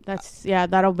 Yeah,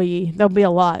 there'll be a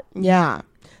lot. Yeah.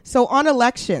 So on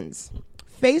elections,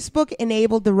 Facebook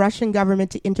enabled the Russian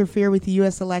government to interfere with the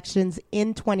U.S. elections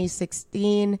in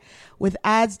 2016 with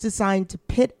ads designed to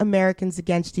pit Americans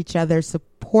against each other,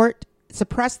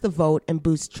 suppress the vote, and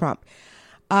boost Trump.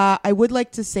 I would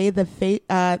like to say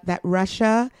that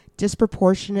Russia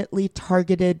disproportionately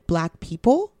targeted Black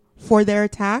people for their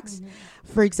attacks.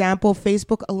 For example,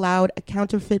 Facebook allowed a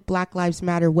counterfeit Black Lives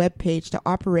Matter webpage to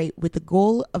operate with the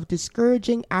goal of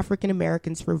discouraging African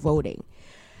Americans from voting.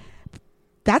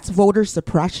 That's voter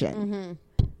suppression.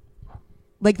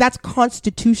 Like, that's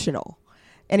constitutional.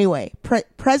 Anyway,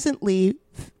 presently,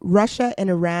 Russia and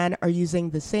Iran are using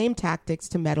the same tactics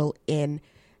to meddle in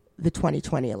the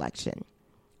 2020 election.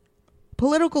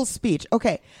 Political speech.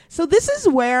 Okay, so this is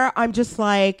where I'm just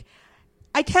like,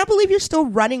 I can't believe you're still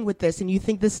running with this and you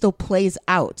think this still plays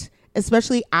out,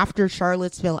 especially after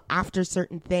Charlottesville, after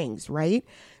certain things, right?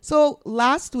 So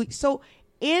last week,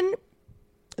 in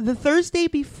the Thursday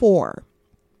before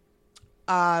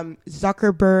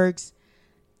Zuckerberg's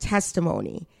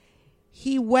testimony,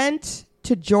 he went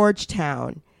to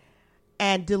Georgetown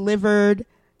and delivered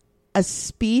a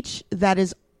speech that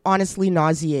is honestly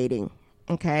nauseating.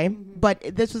 Okay. But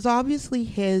this was obviously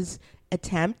his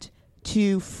attempt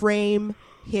to frame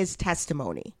his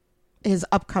testimony, his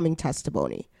upcoming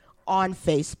testimony on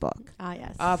Facebook. Ah,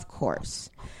 yes. Of course.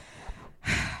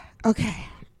 Okay.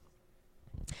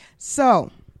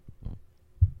 So,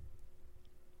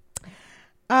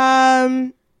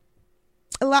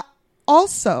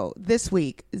 also this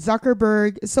week,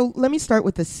 Zuckerberg. So let me start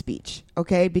with the speech,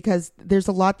 okay? Because there's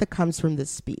a lot that comes from this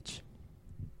speech.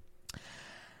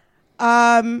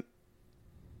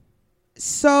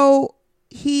 So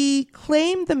he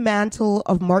claimed the mantle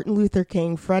of Martin Luther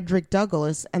King, Frederick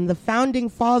Douglass, and the founding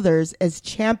fathers as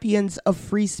champions of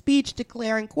free speech,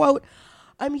 declaring, quote,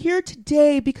 "I'm here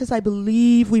today because I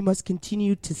believe we must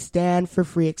continue to stand for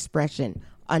free expression,"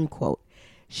 unquote.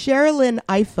 Sherilyn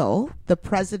Ifill, the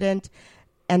president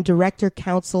and director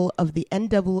counsel of the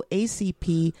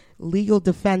NAACP Legal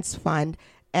Defense Fund,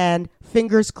 and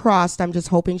fingers crossed, I'm just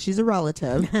hoping she's a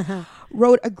relative,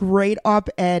 wrote a great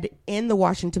op-ed in the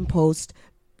Washington Post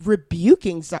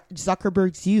rebuking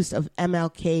Zuckerberg's use of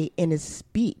MLK in his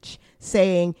speech,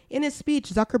 saying, in his speech,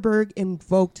 Zuckerberg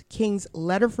invoked King's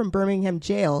letter from Birmingham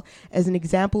jail as an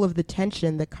example of the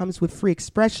tension that comes with free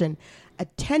expression, a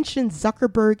tension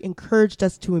Zuckerberg encouraged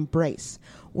us to embrace.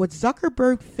 What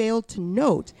Zuckerberg failed to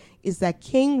note is that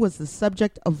King was the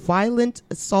subject of violent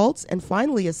assaults and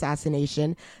finally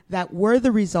assassination that were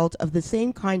the result of the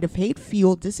same kind of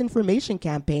hate-fueled disinformation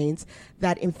campaigns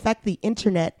that infect the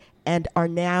internet and are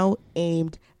now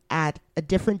aimed at a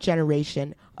different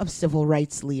generation of civil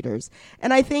rights leaders.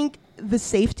 And I think the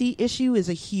safety issue is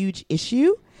a huge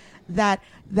issue that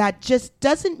just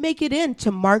doesn't make it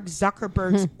into Mark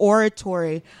Zuckerberg's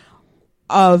oratory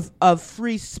of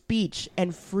free speech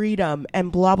and freedom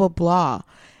and blah, blah, blah.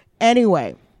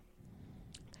 Anyway,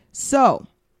 so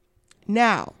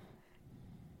now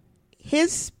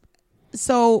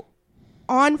so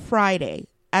on Friday,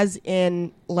 as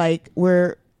in like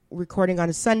we're recording on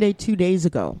a Sunday 2 days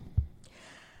ago,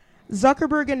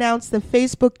 Zuckerberg announced the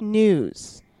Facebook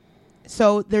News.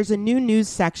 So there's a new news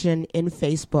section in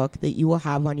Facebook that you will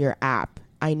have on your app.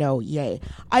 I know, yay.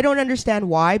 I don't understand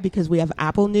why, because we have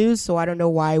Apple News, so I don't know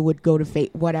why I would go to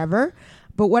whatever.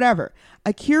 But whatever.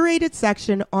 A curated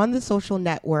section on the social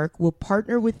network will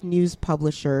partner with news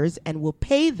publishers and will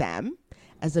pay them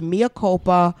as a mea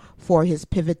culpa for his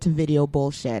pivot to video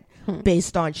bullshit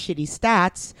based on shitty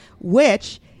stats,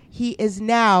 which he is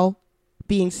now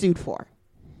being sued for.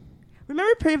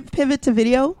 Remember pivot to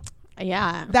video?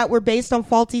 Yeah. That were based on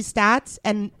faulty stats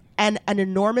and an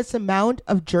enormous amount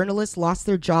of journalists lost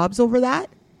their jobs over that?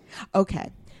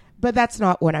 Okay. But that's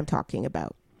not what I'm talking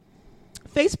about.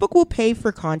 Facebook will pay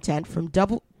for content from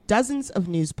dozens of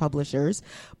news publishers,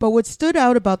 but what stood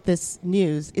out about this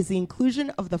news is the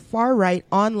inclusion of the far-right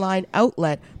online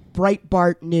outlet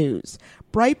Breitbart News.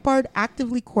 Breitbart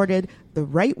actively courted the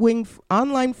right-wing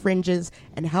online fringes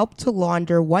and helped to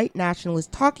launder white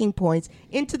nationalist talking points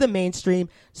into the mainstream,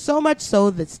 so much so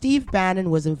that Steve Bannon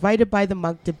was invited by the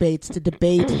Munk debates to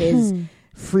debate his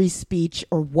free speech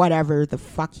or whatever the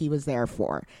fuck he was there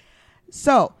for.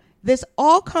 So this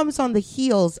all comes on the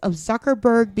heels of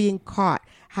Zuckerberg being caught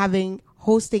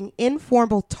hosting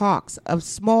informal talks of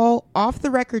small,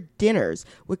 off-the-record dinners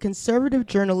with conservative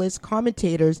journalists,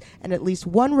 commentators, and at least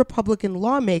one Republican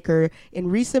lawmaker in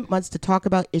recent months to talk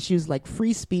about issues like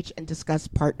free speech and discuss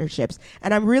partnerships.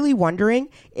 And I'm really wondering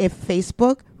if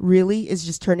Facebook really is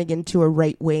just turning into a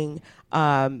right-wing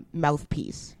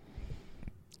mouthpiece.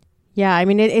 Yeah, I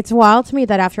mean, it's wild to me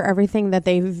that after everything that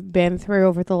they've been through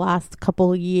over the last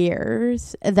couple of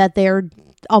years, that they're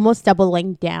almost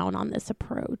doubling down on this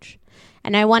approach.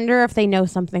 And I wonder if they know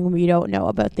something we don't know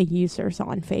about the users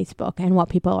on Facebook and what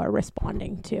people are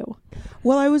responding to.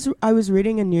 Well, I was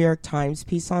reading a New York Times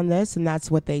piece on this, and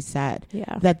that's what they said.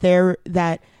 Yeah.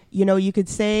 That you could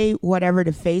say whatever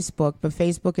to Facebook, but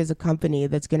Facebook is a company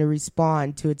that's going to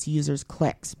respond to its users'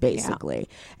 clicks, basically.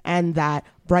 Yeah. And that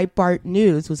Breitbart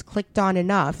News was clicked on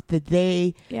enough that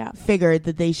they figured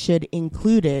that they should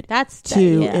include it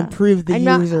to improve the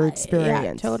user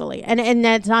experience. Yeah, totally. And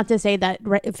that's not to say that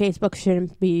Facebook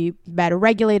shouldn't be better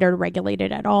regulated or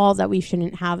regulated at all, that we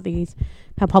shouldn't have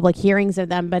public hearings of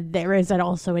them, but there is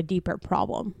also a deeper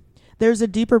problem. There's a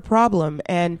deeper problem,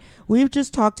 and we've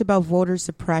just talked about voter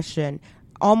suppression,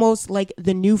 almost like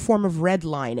the new form of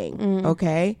redlining,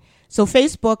 okay? So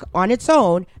Facebook on its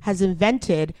own has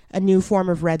invented a new form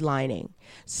of redlining.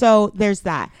 So there's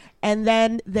that. And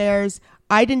then there's,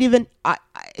 I didn't even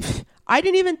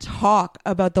talk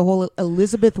about the whole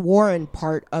Elizabeth Warren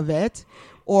part of it,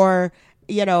 or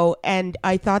and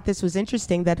I thought this was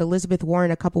interesting that Elizabeth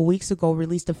Warren a couple weeks ago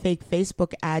released a fake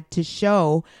Facebook ad to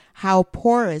show how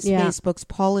porous Facebook's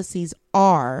policies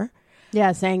are.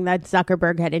 Yeah, saying that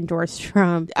Zuckerberg had endorsed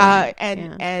Trump.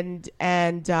 And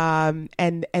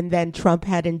then Trump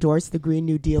had endorsed the Green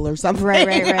New Deal or something.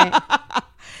 Right.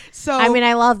 So I mean,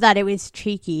 I love that it was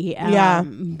cheeky.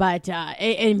 But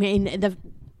I mean,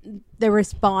 the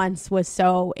response was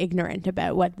so ignorant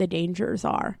about what the dangers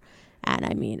are. And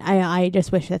I mean, I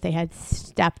just wish that they had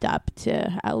stepped up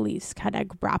to at least kind of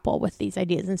grapple with these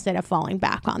ideas instead of falling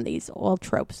back on these old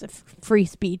tropes of free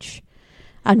speech,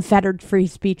 unfettered free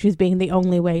speech as being the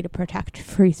only way to protect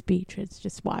free speech. It's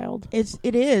just wild.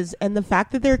 It is. And the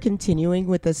fact that they're continuing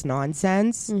with this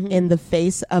nonsense in the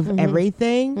face of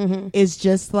everything is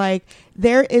just like,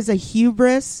 there is a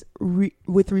hubris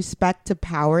with respect to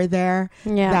power there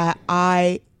that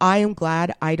I am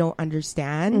glad I don't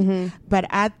understand. But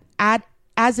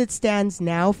as it stands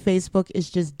now, Facebook is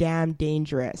just damn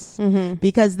dangerous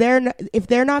because if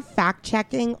they're not fact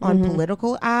checking on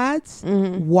political ads,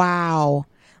 wow.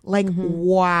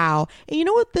 Wow. And you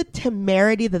know what the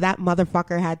temerity that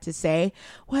motherfucker had to say?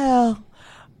 Well,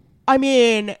 I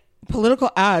mean,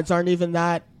 political ads aren't even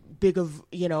that big of,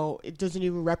 it doesn't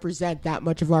even represent that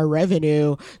much of our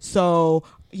revenue. So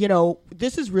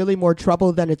this is really more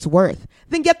trouble than it's worth,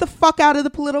 then get the fuck out of the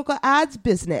political ads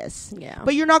business. Yeah.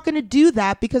 But you're not going to do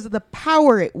that because of the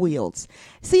power it wields.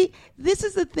 See, this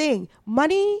is the thing.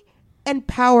 Money and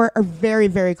power are very,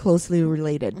 very closely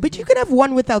related, but you can have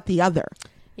one without the other.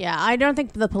 Yeah, I don't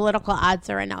think the political ads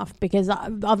are enough because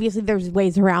obviously there's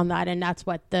ways around that, and that's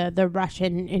what the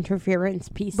Russian interference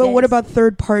piece But is. what about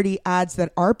third-party ads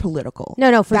that are political?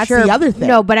 No, for that's sure. That's the other thing.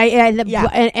 No, but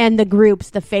and the groups,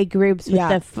 the fake groups with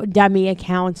Yeah. the dummy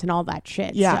accounts and all that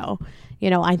shit. Yeah. So,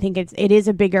 I think it is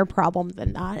a bigger problem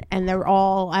than that, and they're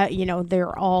all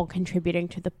they're all contributing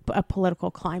to the political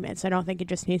climate. So I don't think it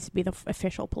just needs to be the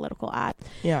official political ad.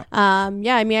 Yeah. I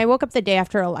mean, I woke up the day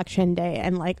after election day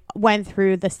and went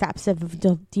through the steps of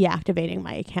deactivating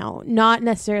my account. Not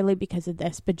necessarily because of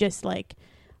this, but just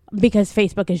because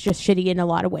Facebook is just shitty in a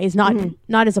lot of ways.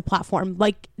 Not as a platform.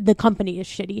 The company is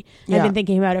shitty. Yeah. I've been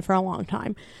thinking about it for a long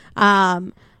time.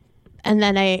 And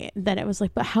then it was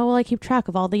but how will I keep track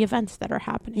of all the events that are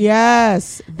happening?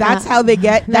 Yes, that's how they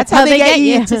get. That's how they get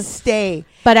you to stay.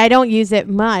 But I don't use it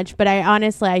much. But I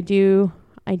honestly, I do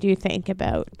think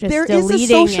about just there deleting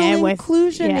is a social it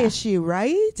inclusion issue,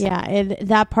 right? Yeah, and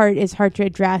that part is hard to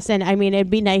address. And I mean, it'd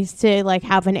be nice to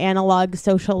have an analog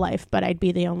social life, but I'd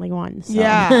be the only one. So.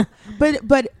 Yeah,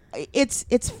 but.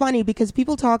 It's funny because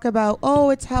people talk about,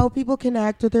 it's how people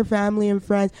connect with their family and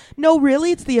friends. No,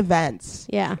 really, it's the events.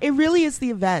 Yeah. It really is the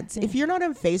events. Yeah. If you're not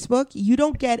on Facebook, you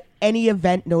don't get any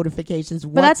event notifications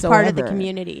whatsoever. But that's part of the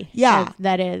community. Yeah.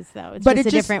 That is, though. It's but just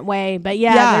a different way. But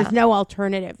there's no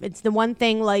alternative. It's the one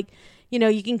thing,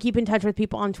 you can keep in touch with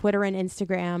people on Twitter and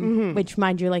Instagram, which,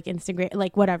 mind you,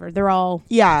 Instagram, whatever. They're all...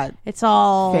 Yeah. It's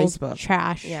all Facebook.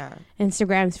 Trash. Yeah.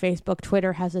 Instagram's Facebook.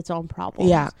 Twitter has its own problems.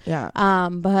 Yeah.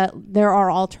 But there are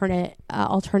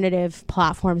alternative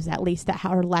platforms, at least, that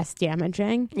are less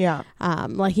damaging. Yeah.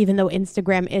 Even though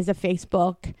Instagram is a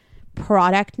Facebook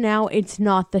product now, it's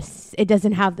not it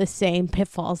doesn't have the same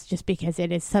pitfalls just because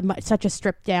it is such a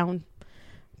stripped down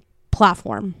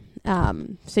platform.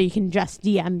 So you can just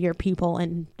DM your people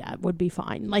and that would be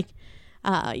fine.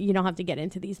 You don't have to get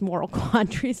into these moral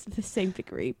quandaries to the same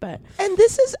degree. And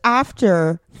this is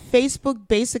after Facebook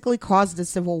basically caused a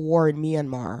civil war in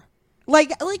Myanmar. I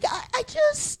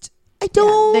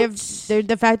don't. They're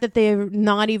the fact that they're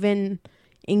not even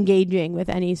engaging with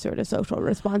any sort of social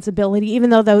responsibility,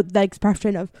 even though the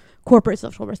expression of corporate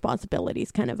social responsibility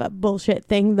is kind of a bullshit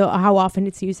thing, though how often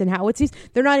it's used and how it's used.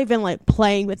 They're not even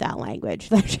playing with that language.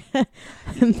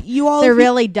 They're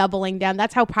really doubling down.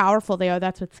 That's how powerful they are.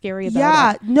 That's what's scary about it.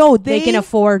 Yeah, no, they can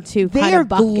afford to kind of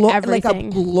buck everything. Like a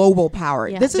global power.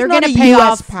 Yeah. This is they're not a pay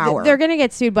U.S. off, power. They're going to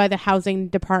get sued by the housing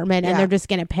department, and they're just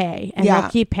going to pay, and they'll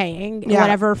keep paying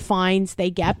whatever fines they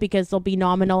get because they'll be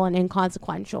nominal and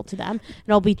inconsequential to them, and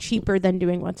it'll be cheaper than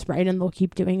doing what's right, and they'll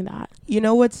keep doing that. You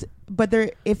know what's? But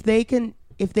if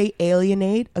they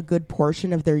alienate a good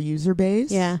portion of their user base,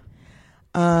 should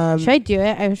I do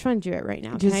it? I just want to do it right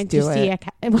now. Just Can I do just it. See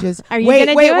are you going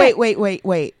to do it?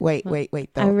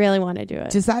 Wait. Though. I really want to do it.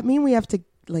 Does that mean we have to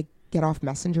get off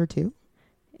Messenger too?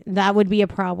 That would be a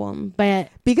problem, but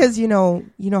because you know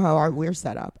how we're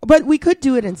set up. But we could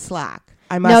do it in Slack.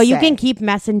 I must. No, say. you can keep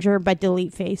Messenger, but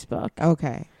delete Facebook.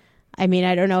 Okay. I mean,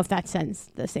 I don't know if that sends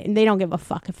the same. They don't give a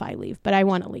fuck if I leave, but I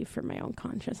want to leave for my own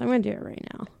conscience. I'm going to do it right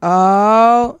now.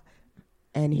 Oh,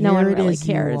 and here no one it really is,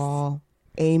 cares. You all.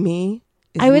 Amy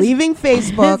is leaving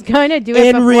Facebook. I was going to do it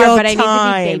in before, real but I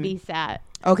time. need to be babysat.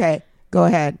 Okay, go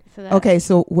ahead. Okay,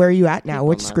 so where are you at now?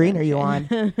 Which screen are you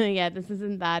on? Yeah, this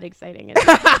isn't that exciting.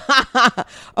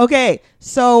 Okay,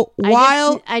 so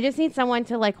I just need someone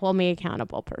to hold me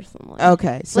accountable personally.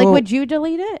 Okay, so would you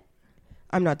delete it?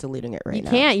 I'm not deleting it right now.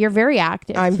 You can't. You're very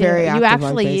active. I'm very active. You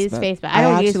actually on use Facebook. I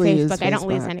don't use Facebook. I don't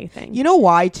lose anything. You know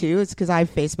why too? It's because I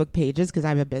have Facebook pages because I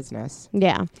have a business.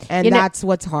 Yeah, and that's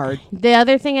what's hard. The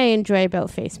other thing I enjoy about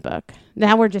Facebook.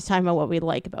 Now we're just talking about what we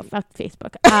like about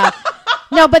Facebook.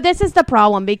 No, but this is the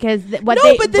problem because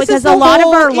because a lot of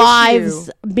our lives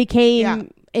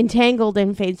became entangled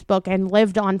in Facebook and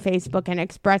lived on Facebook and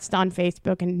expressed on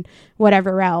Facebook and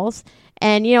whatever else.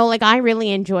 And, I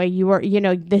really enjoy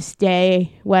this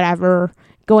day, whatever,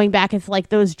 going back. It's like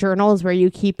those journals where you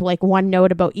keep one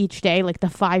note about each day, like the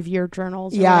 5-year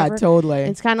journals. Yeah, totally.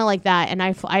 It's kind of like that. And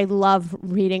I love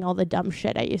reading all the dumb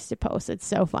shit I used to post. It's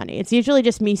so funny. It's usually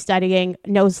just me studying,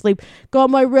 no sleep,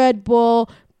 got my Red Bull,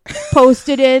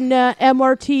 posted in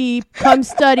MRT, come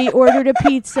study, ordered a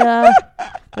pizza.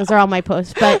 Those are all my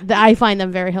posts, but I find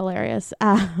them very hilarious.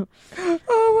 Oh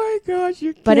my gosh,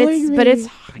 you're killing me. But it's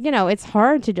it's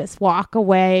hard to just walk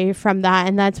away from that,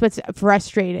 and that's what's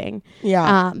frustrating.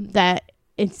 Yeah. That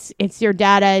it's your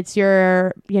data, it's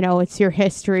your, it's your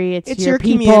history, it's your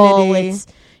people, community. it's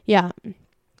yeah.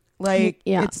 Like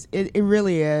Yeah. it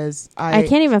really is. I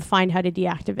can't even find how to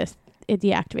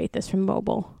deactivate this from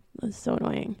mobile. That's so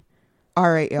annoying.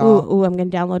 All right, y'all. Ooh, I'm gonna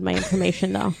download my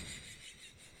information though.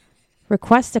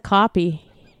 Request a copy.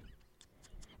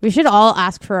 We should all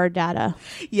ask for our data.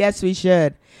 Yes, we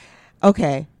should.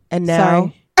 Okay, and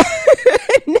now,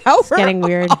 now it's getting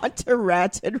weird. On to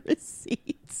rants and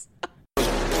receipts.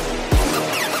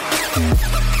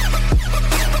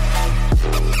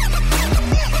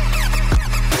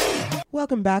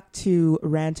 Welcome back to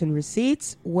Rant and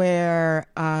Receipts, where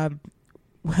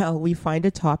we find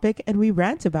a topic and we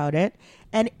rant about it.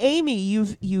 And Amy,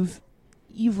 you've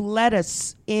let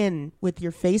us in with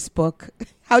your Facebook.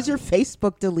 How's your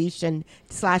Facebook deletion /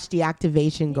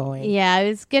 deactivation going? Yeah, I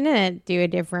was gonna do a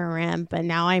different rant, but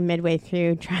now I'm midway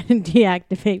through trying to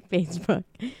deactivate Facebook.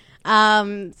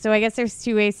 So I guess there's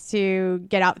two ways to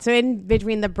get out. So in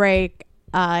between the break,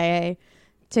 it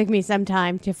took me some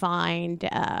time to find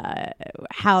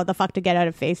how the fuck to get out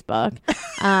of Facebook,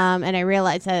 and I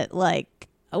realized that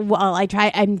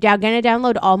I'm gonna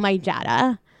download all my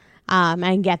data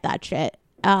and get that shit.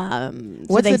 So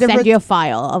they send you a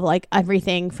file of like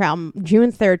everything from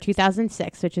June 3rd,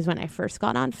 2006, which is when I first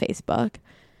got on Facebook,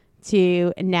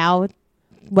 to now,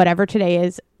 whatever today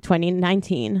is,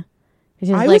 2019.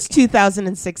 I was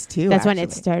 2006 too. That's when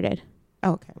it started.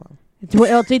 Oh, okay, well.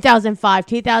 2005,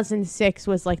 2006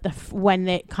 was like when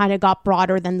it kind of got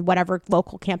broader than whatever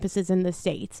local campuses in the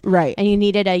States. Right. And you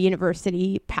needed a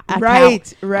university account.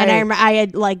 Right. And I remember I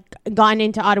had like gone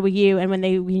into Ottawa U, and when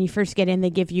you first get in, they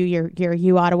give you your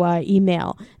U Ottawa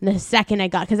email. And the second I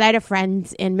got, because I had a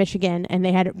friend in Michigan and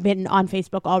they had been on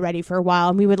Facebook already for a while,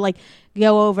 and we would like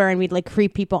go over and we'd like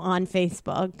creep people on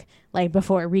Facebook, like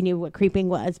before we knew what creeping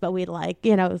was, but we'd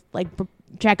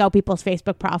check out people's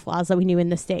Facebook profiles that we knew in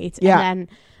the States. Yeah. And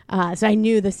then, so I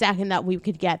knew the second that we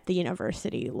could get the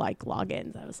university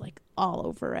logins, I was like all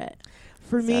over it.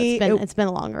 For me, it's been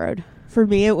a long road. For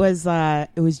me, it was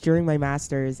during my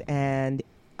master's, and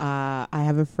I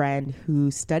have a friend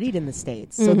who studied in the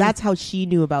States. So that's how she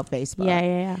knew about Facebook.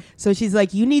 Yeah. So she's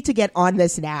like, you need to get on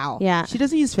this now. Yeah. She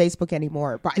doesn't use Facebook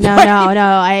anymore. By the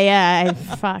No. I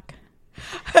fuck.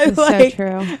 It's so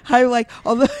true. I'm like,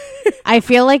 although I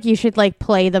feel like you should like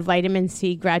play the Vitamin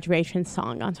C graduation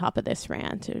song on top of this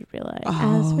rant to be like,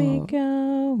 as we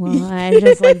go on. I'm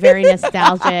just like very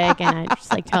nostalgic, and I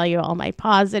just like tell you all my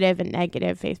positive and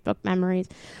negative Facebook memories.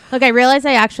 Look, I realize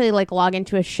I actually like log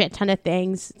into a shit ton of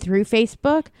things through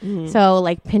Facebook. So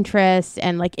like Pinterest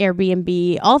and like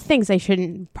Airbnb, all things I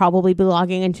shouldn't probably be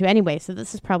logging into anyway. So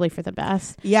this is probably for the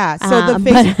best. Yeah. So the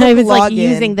Facebook but I was like login,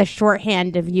 using the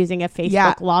shorthand of using a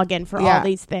Facebook login for all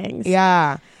these things.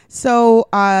 Yeah. So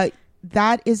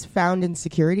that is found in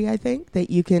security, I think,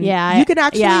 that you can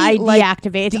actually I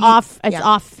deactivate. It's off. It's yeah.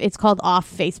 off. It's called off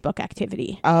Facebook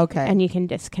activity. Oh, okay. And you can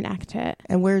disconnect it.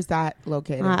 And where's that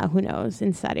located? Who knows?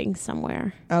 In settings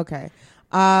somewhere. Okay.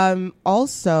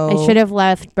 Also, I should have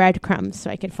left breadcrumbs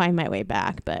so I could find my way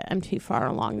back, but I'm too far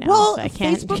along now. Well, so I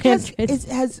can't. Facebook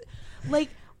has like,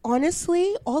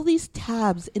 honestly, all these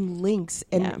tabs and links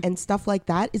and stuff like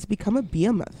that is become a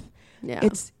behemoth. Yeah.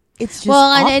 It's just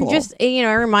and awful. just it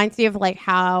reminds me of like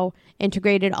how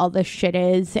integrated all this shit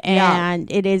is,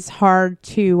 and it is hard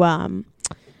to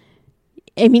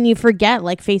I mean, you forget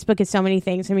like Facebook is so many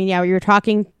things. I mean, we were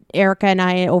talking, Erica and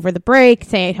I, over the break,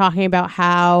 talking about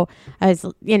how, as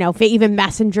even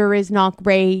Messenger is not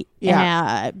great,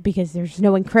 because there's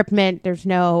no encryptment, there's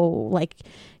no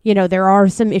there are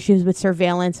some issues with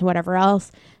surveillance and whatever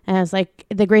else. And I was like,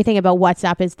 the great thing about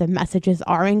WhatsApp is the messages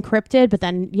are encrypted, but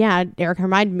then Erica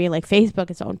reminded me like Facebook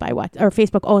is owned by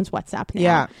Facebook owns WhatsApp now.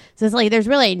 Yeah, so it's like there's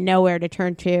really nowhere to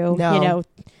turn to. No.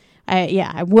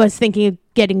 I was thinking of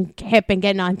getting hip and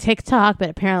getting on TikTok,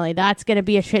 but apparently that's going to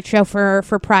be a shit show for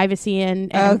privacy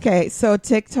and okay. So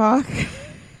TikTok,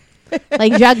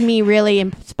 like Jug Me really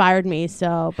inspired me.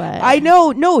 So, but I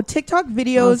know, no TikTok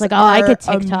videos like, I could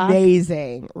TikTok.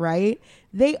 Amazing, right?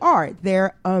 They are.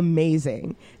 They're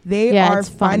amazing. They are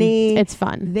funny. It's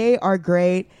fun. They are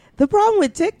great. The problem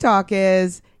with TikTok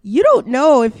is you don't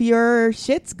know if your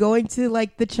shit's going to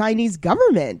like the Chinese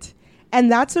government.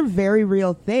 And that's a very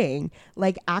real thing.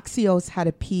 Like Axios had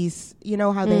a piece, you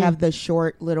know how they have the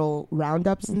short little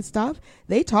roundups and stuff?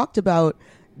 They talked about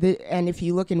and if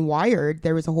you look in Wired,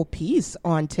 there was a whole piece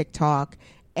on TikTok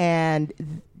and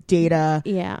data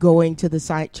going to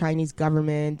the Chinese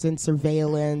government and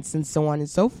surveillance and so on and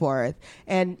so forth.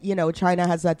 And, China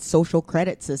has that social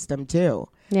credit system too.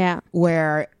 Yeah.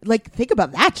 Where, like, think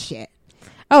about that shit.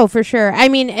 Oh, for sure. I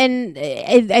mean, and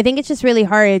I think it's just really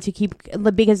hard to keep,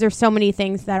 because there's so many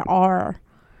things that are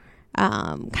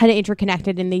kind of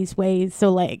interconnected in these ways.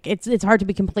 So like it's hard to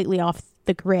be completely off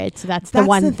the grid. So that's the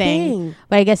one thing.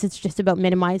 But I guess it's just about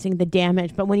minimizing the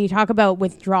damage. But when you talk about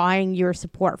withdrawing your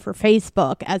support for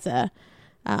Facebook as a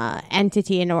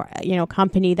entity and, or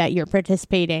company that you're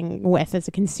participating with as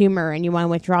a consumer, and you want to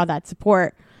withdraw that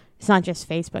support, it's not just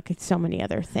Facebook, it's so many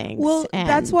other things. Well, and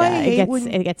that's why I hate when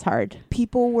it gets hard.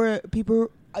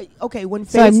 Okay, when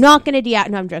So I'm not going to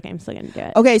no, I'm joking. I'm still going to do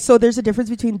it. Okay, so there's a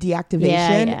difference between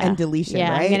deactivation and deletion,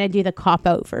 yeah, right? I'm going to do the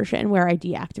cop-out version where I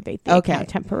deactivate the account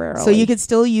temporarily. So you could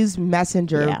still use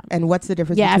Messenger. Yeah. And what's the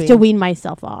difference between... I have to wean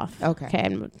myself off. Okay.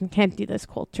 I can't do this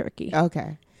cold turkey.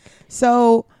 Okay.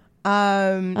 So...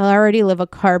 I already live a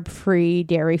carb-free,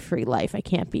 dairy-free life. I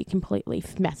can't be completely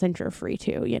Messenger-free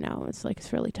too.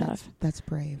 It's really tough. That's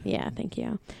brave. Yeah, thank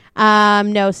you.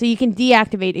 No, so you can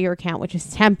deactivate your account, which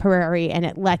is temporary, and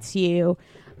it lets you.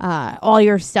 All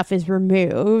your stuff is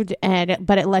removed,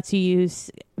 but it lets you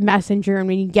use Messenger, and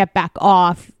when you get back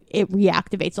off, it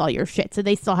reactivates all your shit. So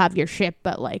they still have your shit,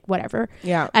 but like whatever.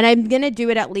 Yeah. And I'm gonna do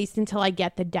it at least until I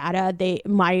get the data.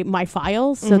 My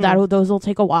files. So those will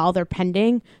take a while. They're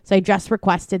pending. So I just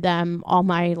requested them, all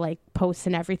my like posts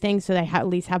and everything, so they at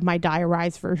least have my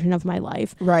diarized version of my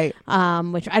life. Right.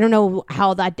 Which I don't know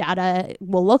how that data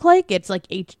will look like. It's like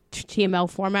HTML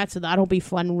format, so that'll be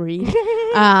fun read.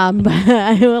 But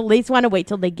I at least want to wait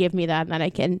till they give me that, and then I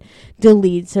can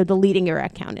delete. So deleting your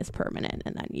account is permanent,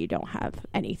 and then you don't have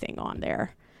anything on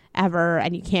there ever,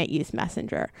 and you can't use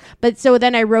Messenger. But so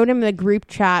then I wrote him the group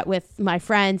chat with my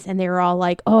friends, and they were all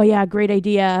like, oh yeah, great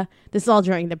idea. This is all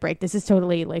during the break. This is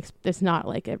totally like, this not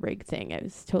like a rig thing. I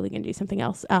was totally gonna do something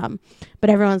else. But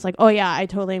everyone's like, oh yeah, I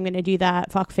totally am gonna do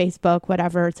that. Fuck Facebook,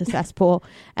 whatever, it's a cesspool.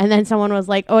 And then someone was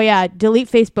like, oh yeah, delete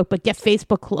Facebook, but get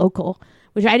Facebook local,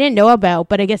 which I didn't know about.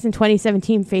 But I guess in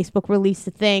 2017 Facebook released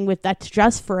a thing that's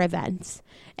just for events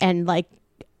and like,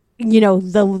 your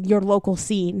local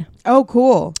scene. Oh,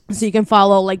 cool. So you can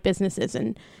follow like businesses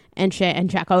and shit and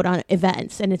check out on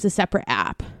events, and it's a separate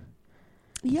app.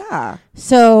 Yeah.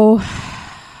 So,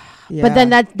 but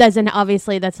then that doesn't,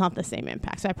 obviously that's not the same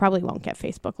impact. So I probably won't get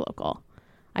Facebook local.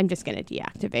 I'm just going to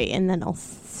deactivate, and then I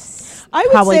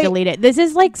would probably delete it. This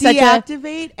is like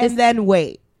deactivate and then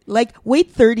wait. Like wait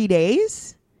 30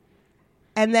 days.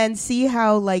 And then see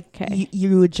how, like,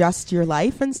 you adjust your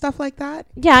life and stuff like that?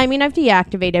 Yeah, I mean, I've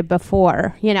deactivated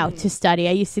before, to study.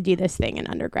 I used to do this thing in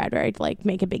undergrad where I'd, like,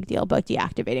 make a big deal about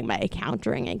deactivating my account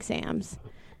during exams.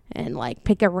 And, like,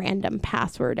 pick a random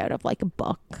password out of, like, a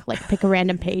book. Like, pick a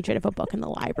random page out of a book in the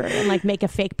library and, like, make a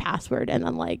fake password. And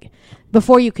then, like,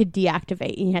 before you could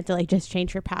deactivate, you had to, like, just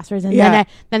change your passwords. And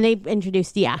then they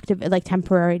introduced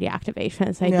temporary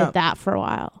deactivation. So I did that for a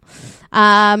while.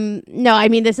 No, I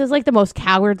mean, this is, like, the most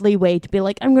cowardly way to be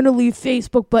like, I'm going to leave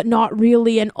Facebook, but not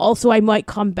really. And also I might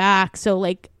come back. So,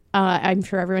 like, I'm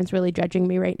sure everyone's really judging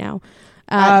me right now.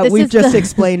 We've just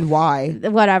explained why.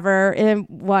 Whatever.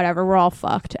 We're all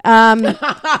fucked.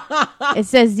 It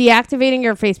says deactivating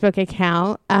your Facebook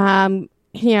account,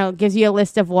 gives you a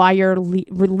list of why you're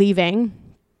leaving.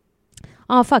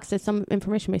 Oh, fuck. So some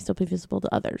information may still be visible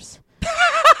to others.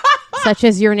 Such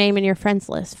as your name and your friends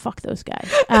list. Fuck those guys.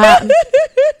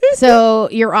 So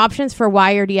your options for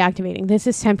why you're deactivating. This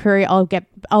is temporary.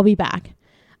 I'll be back.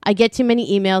 I get too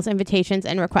many emails, invitations,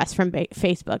 and requests from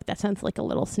Facebook. That sounds like a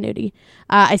little snooty.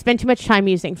 I spend too much time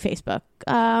using Facebook.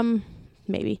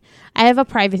 Maybe. I have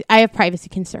privacy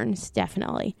concerns,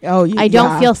 definitely. Oh, I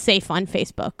don't feel safe on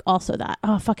Facebook. Also that.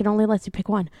 Oh, fuck, it only lets you pick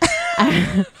one.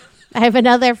 I have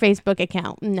another Facebook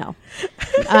account. No.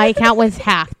 My account was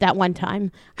hacked that one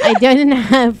time. I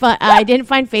didn't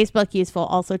find Facebook useful.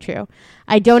 Also true.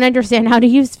 I don't understand how to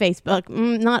use Facebook.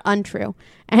 Not untrue.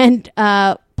 And,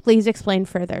 please explain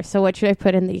further. So what should I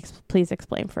put in the please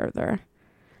explain further?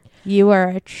 You are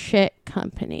a shit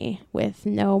company with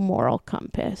no moral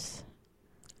compass.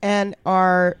 And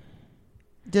are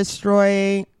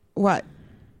destroying what?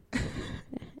 Oh,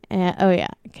 yeah.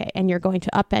 Okay. And you're going to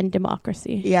upend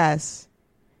democracy. Yes.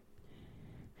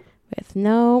 With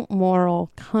no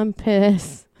moral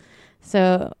compass.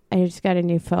 So I just got a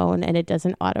new phone and it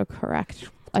doesn't autocorrect.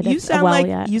 You sound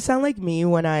like me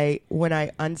when I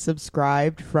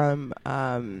unsubscribed from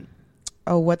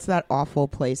what's that awful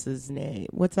place's name?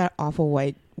 What's that awful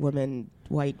white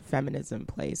feminism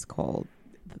place called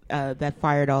that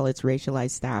fired all its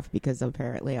racialized staff because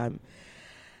apparently I'm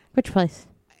which place?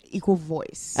 Equal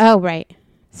Voice. Oh right.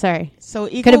 Sorry. So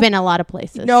Could have been a lot of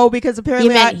places. No, because apparently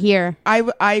You meant here.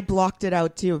 I blocked it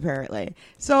out too, apparently.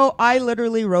 So I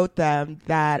literally wrote them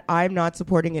that I'm not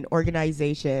supporting an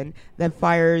organization that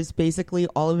fires basically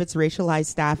all of its racialized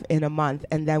staff in a month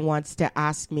and then wants to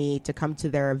ask me to come to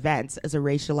their events as a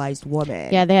racialized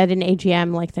woman. Yeah, they had an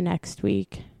AGM like the next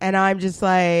week. And I'm just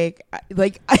like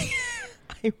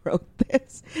I wrote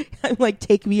this. I'm like,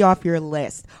 take me off your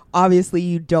list. Obviously,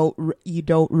 you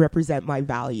don't represent my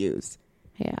values.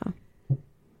 Yeah.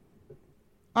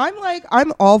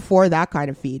 I'm all for that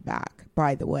kind of feedback,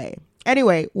 by the way.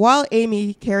 Anyway, while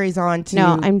Amy carries on to...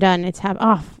 No, I'm done. It's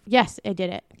off. Yes, I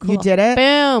did it. Cool. You did it?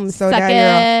 Boom. So suck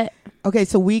now it. Okay,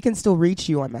 so we can still reach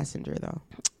you on Messenger, though.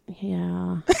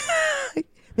 Yeah.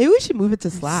 Maybe we should move it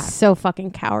to Slack. So fucking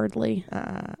cowardly.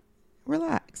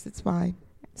 Relax. It's fine.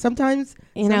 Sometimes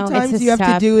you have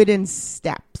to do it in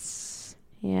steps.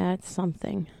 Yeah, it's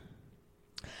something.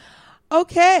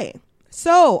 Okay.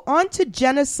 So, on to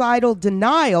genocidal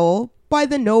denial by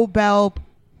the Nobel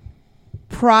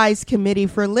Prize Committee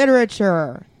for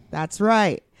Literature. That's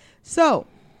right. So,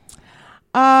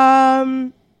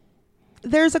 there's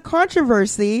a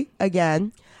controversy,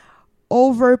 again,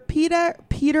 over Peter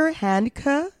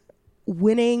Handke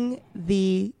winning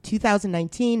the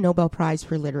 2019 Nobel Prize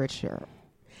for Literature.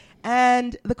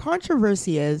 And the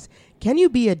controversy is, can you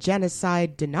be a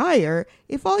genocide denier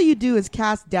if all you do is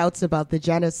cast doubts about the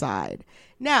genocide?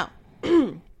 Now,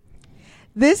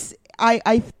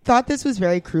 I thought this was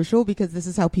very crucial because this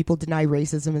is how people deny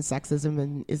racism and sexism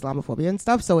and Islamophobia and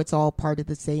stuff. So it's all part of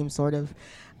the same sort of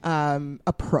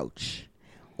approach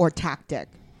or tactic.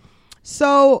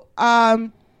 So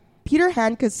Peter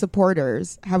Handke's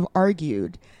supporters have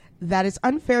argued that it's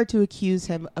unfair to accuse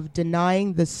him of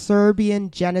denying the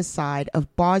Serbian genocide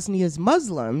of Bosnia's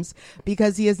Muslims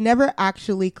because he has never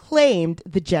actually claimed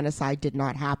the genocide did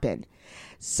not happen.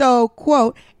 So,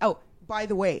 quote, oh, by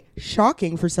the way,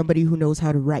 shocking for somebody who knows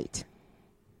how to write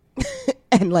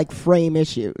and like frame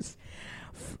issues.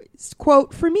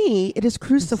 Quote, for me, it is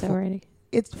crucial.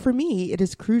 For me, it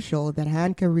is crucial that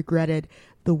Handke regretted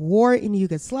the war in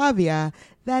Yugoslavia,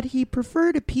 that he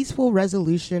preferred a peaceful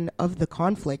resolution of the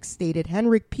conflict, stated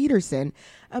Henrik Peterson,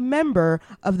 a member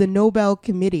of the Nobel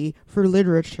Committee for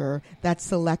Literature that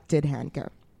selected Handke.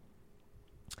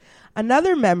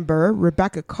 Another member,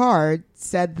 Rebecca Card,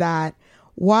 said that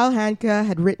while Handke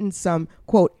had written some,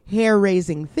 quote,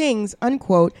 hair-raising things,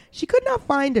 unquote, she could not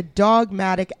find a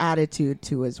dogmatic attitude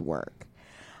to his work.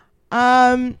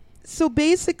 So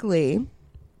basically,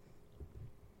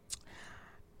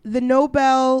 the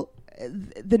Nobel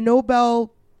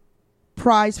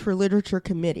Prize for Literature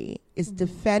Committee is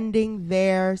defending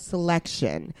their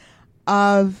selection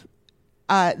of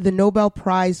the Nobel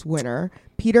Prize winner,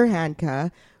 Peter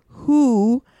Handke,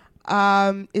 who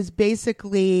is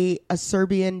basically a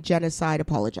Serbian genocide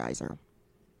apologizer.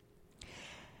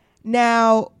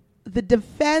 Now, the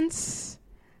defense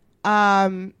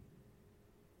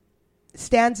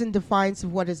stands in defiance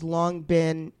of what has long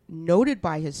been noted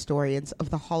by historians of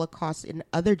the Holocaust and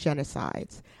other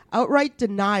genocides. Outright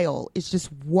denial is just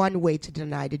one way to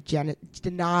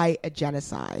deny a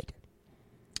genocide.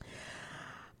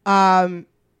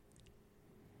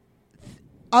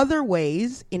 Other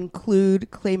ways include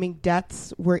claiming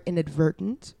deaths were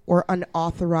inadvertent or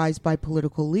unauthorized by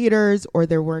political leaders, or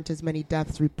there weren't as many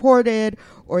deaths reported,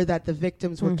 or that the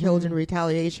victims were killed in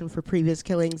retaliation for previous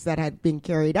killings that had been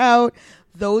carried out.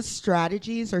 Those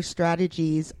strategies are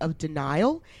strategies of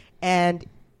denial, and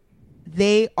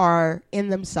they are in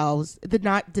themselves,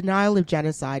 the denial of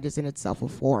genocide is in itself a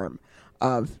form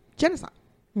of genocide.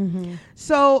 Mm-hmm.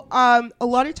 So a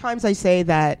lot of times I say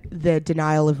that the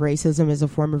denial of racism is a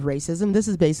form of racism. This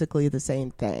is basically the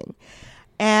same thing.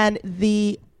 And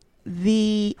the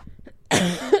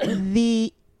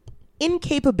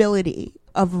incapability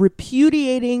of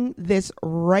repudiating this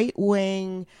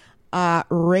right-wing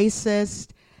racist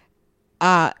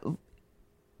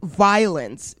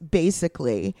violence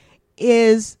basically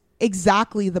is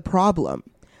exactly the problem.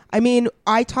 I mean,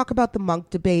 I talk about the monk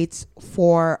debates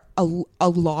for a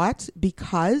lot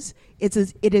because it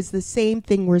is the same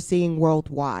thing we're seeing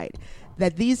worldwide,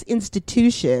 that these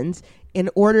institutions, in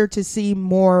order to seem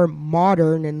more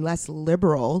modern and less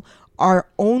liberal, are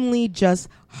only just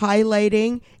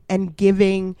highlighting and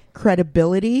giving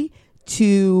credibility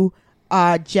to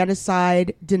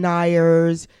genocide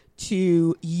deniers,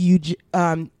 to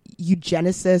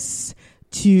eugenicists,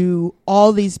 to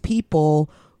all these people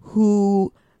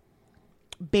who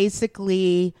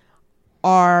basically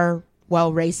are,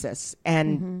 well, racists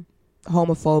and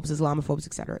homophobes, Islamophobes,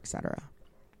 et cetera, et cetera.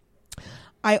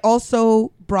 I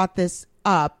also brought this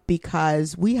up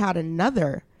because we had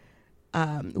another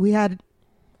we had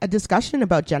a discussion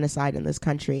about genocide in this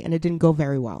country, and it didn't go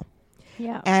very well.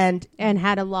 Yeah. And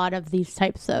had a lot of these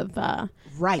types of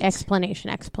right. explanation,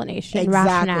 exactly.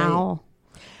 rationale.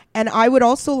 And I would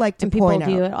also like to point out...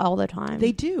 people do it all the time.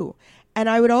 They do. And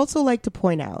I would also like to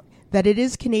point out that it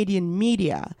is Canadian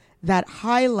media that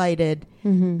highlighted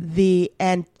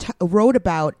wrote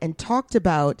about and talked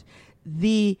about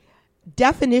the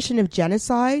definition of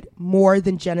genocide more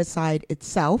than genocide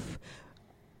itself.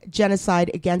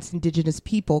 Genocide against Indigenous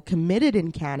people committed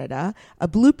in Canada, a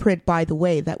blueprint, by the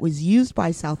way, that was used by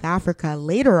South Africa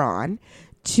later on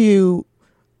to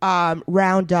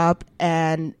round up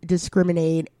and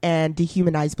discriminate and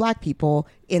dehumanize Black people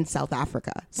in South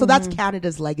Africa. So that's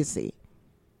Canada's legacy.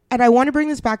 And I want to bring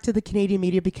this back to the Canadian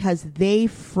media because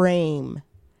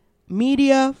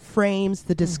media frames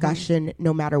the discussion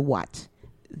no matter what.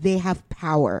 They have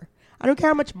power. I don't care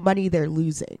how much money they're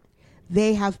losing.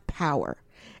 They have power.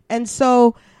 And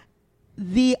so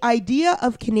the idea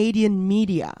of Canadian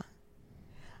media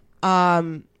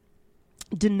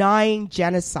denying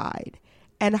genocide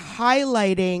and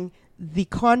highlighting the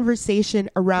conversation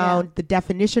around the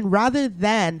definition rather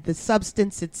than the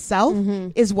substance itself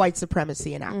is white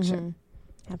supremacy in action.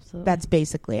 Absolutely. That's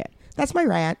basically it. That's my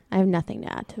rant. I have nothing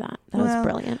to add to that. That was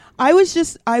brilliant. I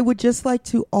would just like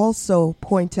to also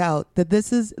point out that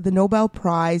the Nobel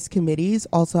Prize committees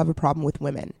also have a problem with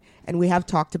women. And we have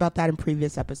talked about that in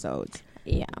previous episodes.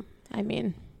 Yeah. I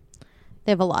mean,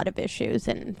 they have a lot of issues,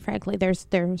 and frankly, there's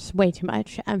way too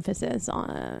much emphasis on,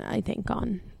 I think,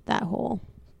 on that whole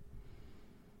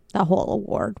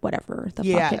award, whatever the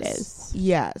fuck it is.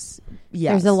 Yes.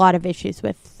 There's a lot of issues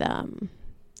with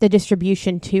the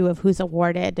distribution too of who's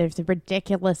awarded. There's a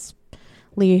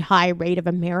ridiculously high rate of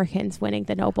Americans winning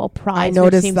the Nobel Prize. I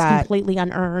noticed which seems that. Completely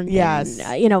unearned. Yes.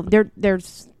 And,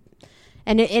 there's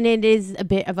and it is a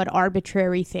bit of an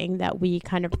arbitrary thing that we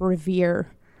kind of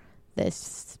revere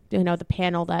this, the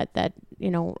panel that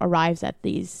arrives at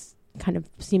these kind of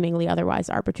seemingly otherwise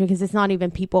arbitrary, because it's not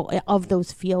even people of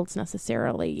those fields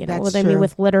necessarily. That's I true. mean,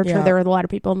 with literature, there are a lot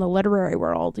of people in the literary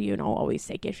world, always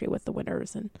take issue with the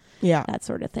winners and that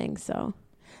sort of thing. So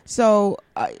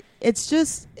it's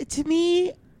just, to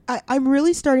me, I'm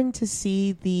really starting to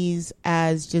see these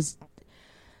as just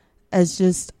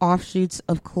offshoots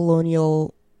of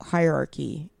colonial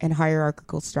hierarchy and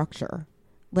hierarchical structure.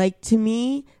 Like, to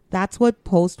me, that's what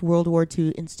post-World War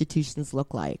II institutions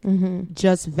look like.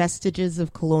 Just vestiges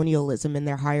of colonialism in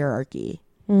their hierarchy.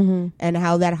 And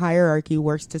how that hierarchy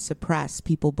works to suppress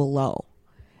people below.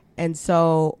 And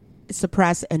so,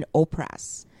 suppress and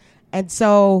oppress. And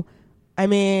so, I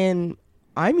mean,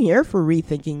 I'm here for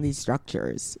rethinking these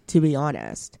structures, to be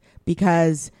honest,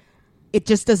 because it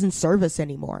just doesn't serve us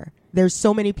anymore. There's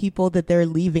so many people that they're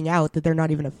leaving out that they're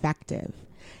not even effective.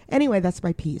 Anyway, that's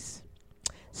my piece.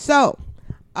 So,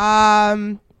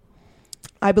 I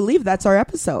believe that's our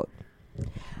episode.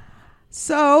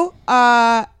 So,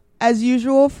 as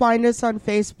usual, find us on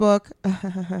Facebook.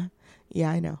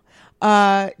 Yeah, I know.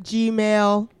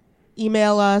 Gmail,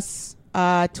 email us,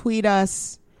 tweet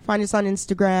us, find us on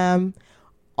Instagram.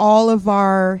 All of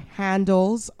our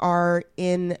handles are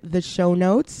in the show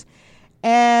notes.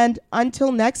 And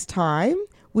until next time,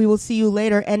 we will see you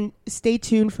later. And stay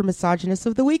tuned for Misogynist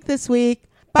of the Week this week.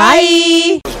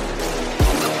 Bye!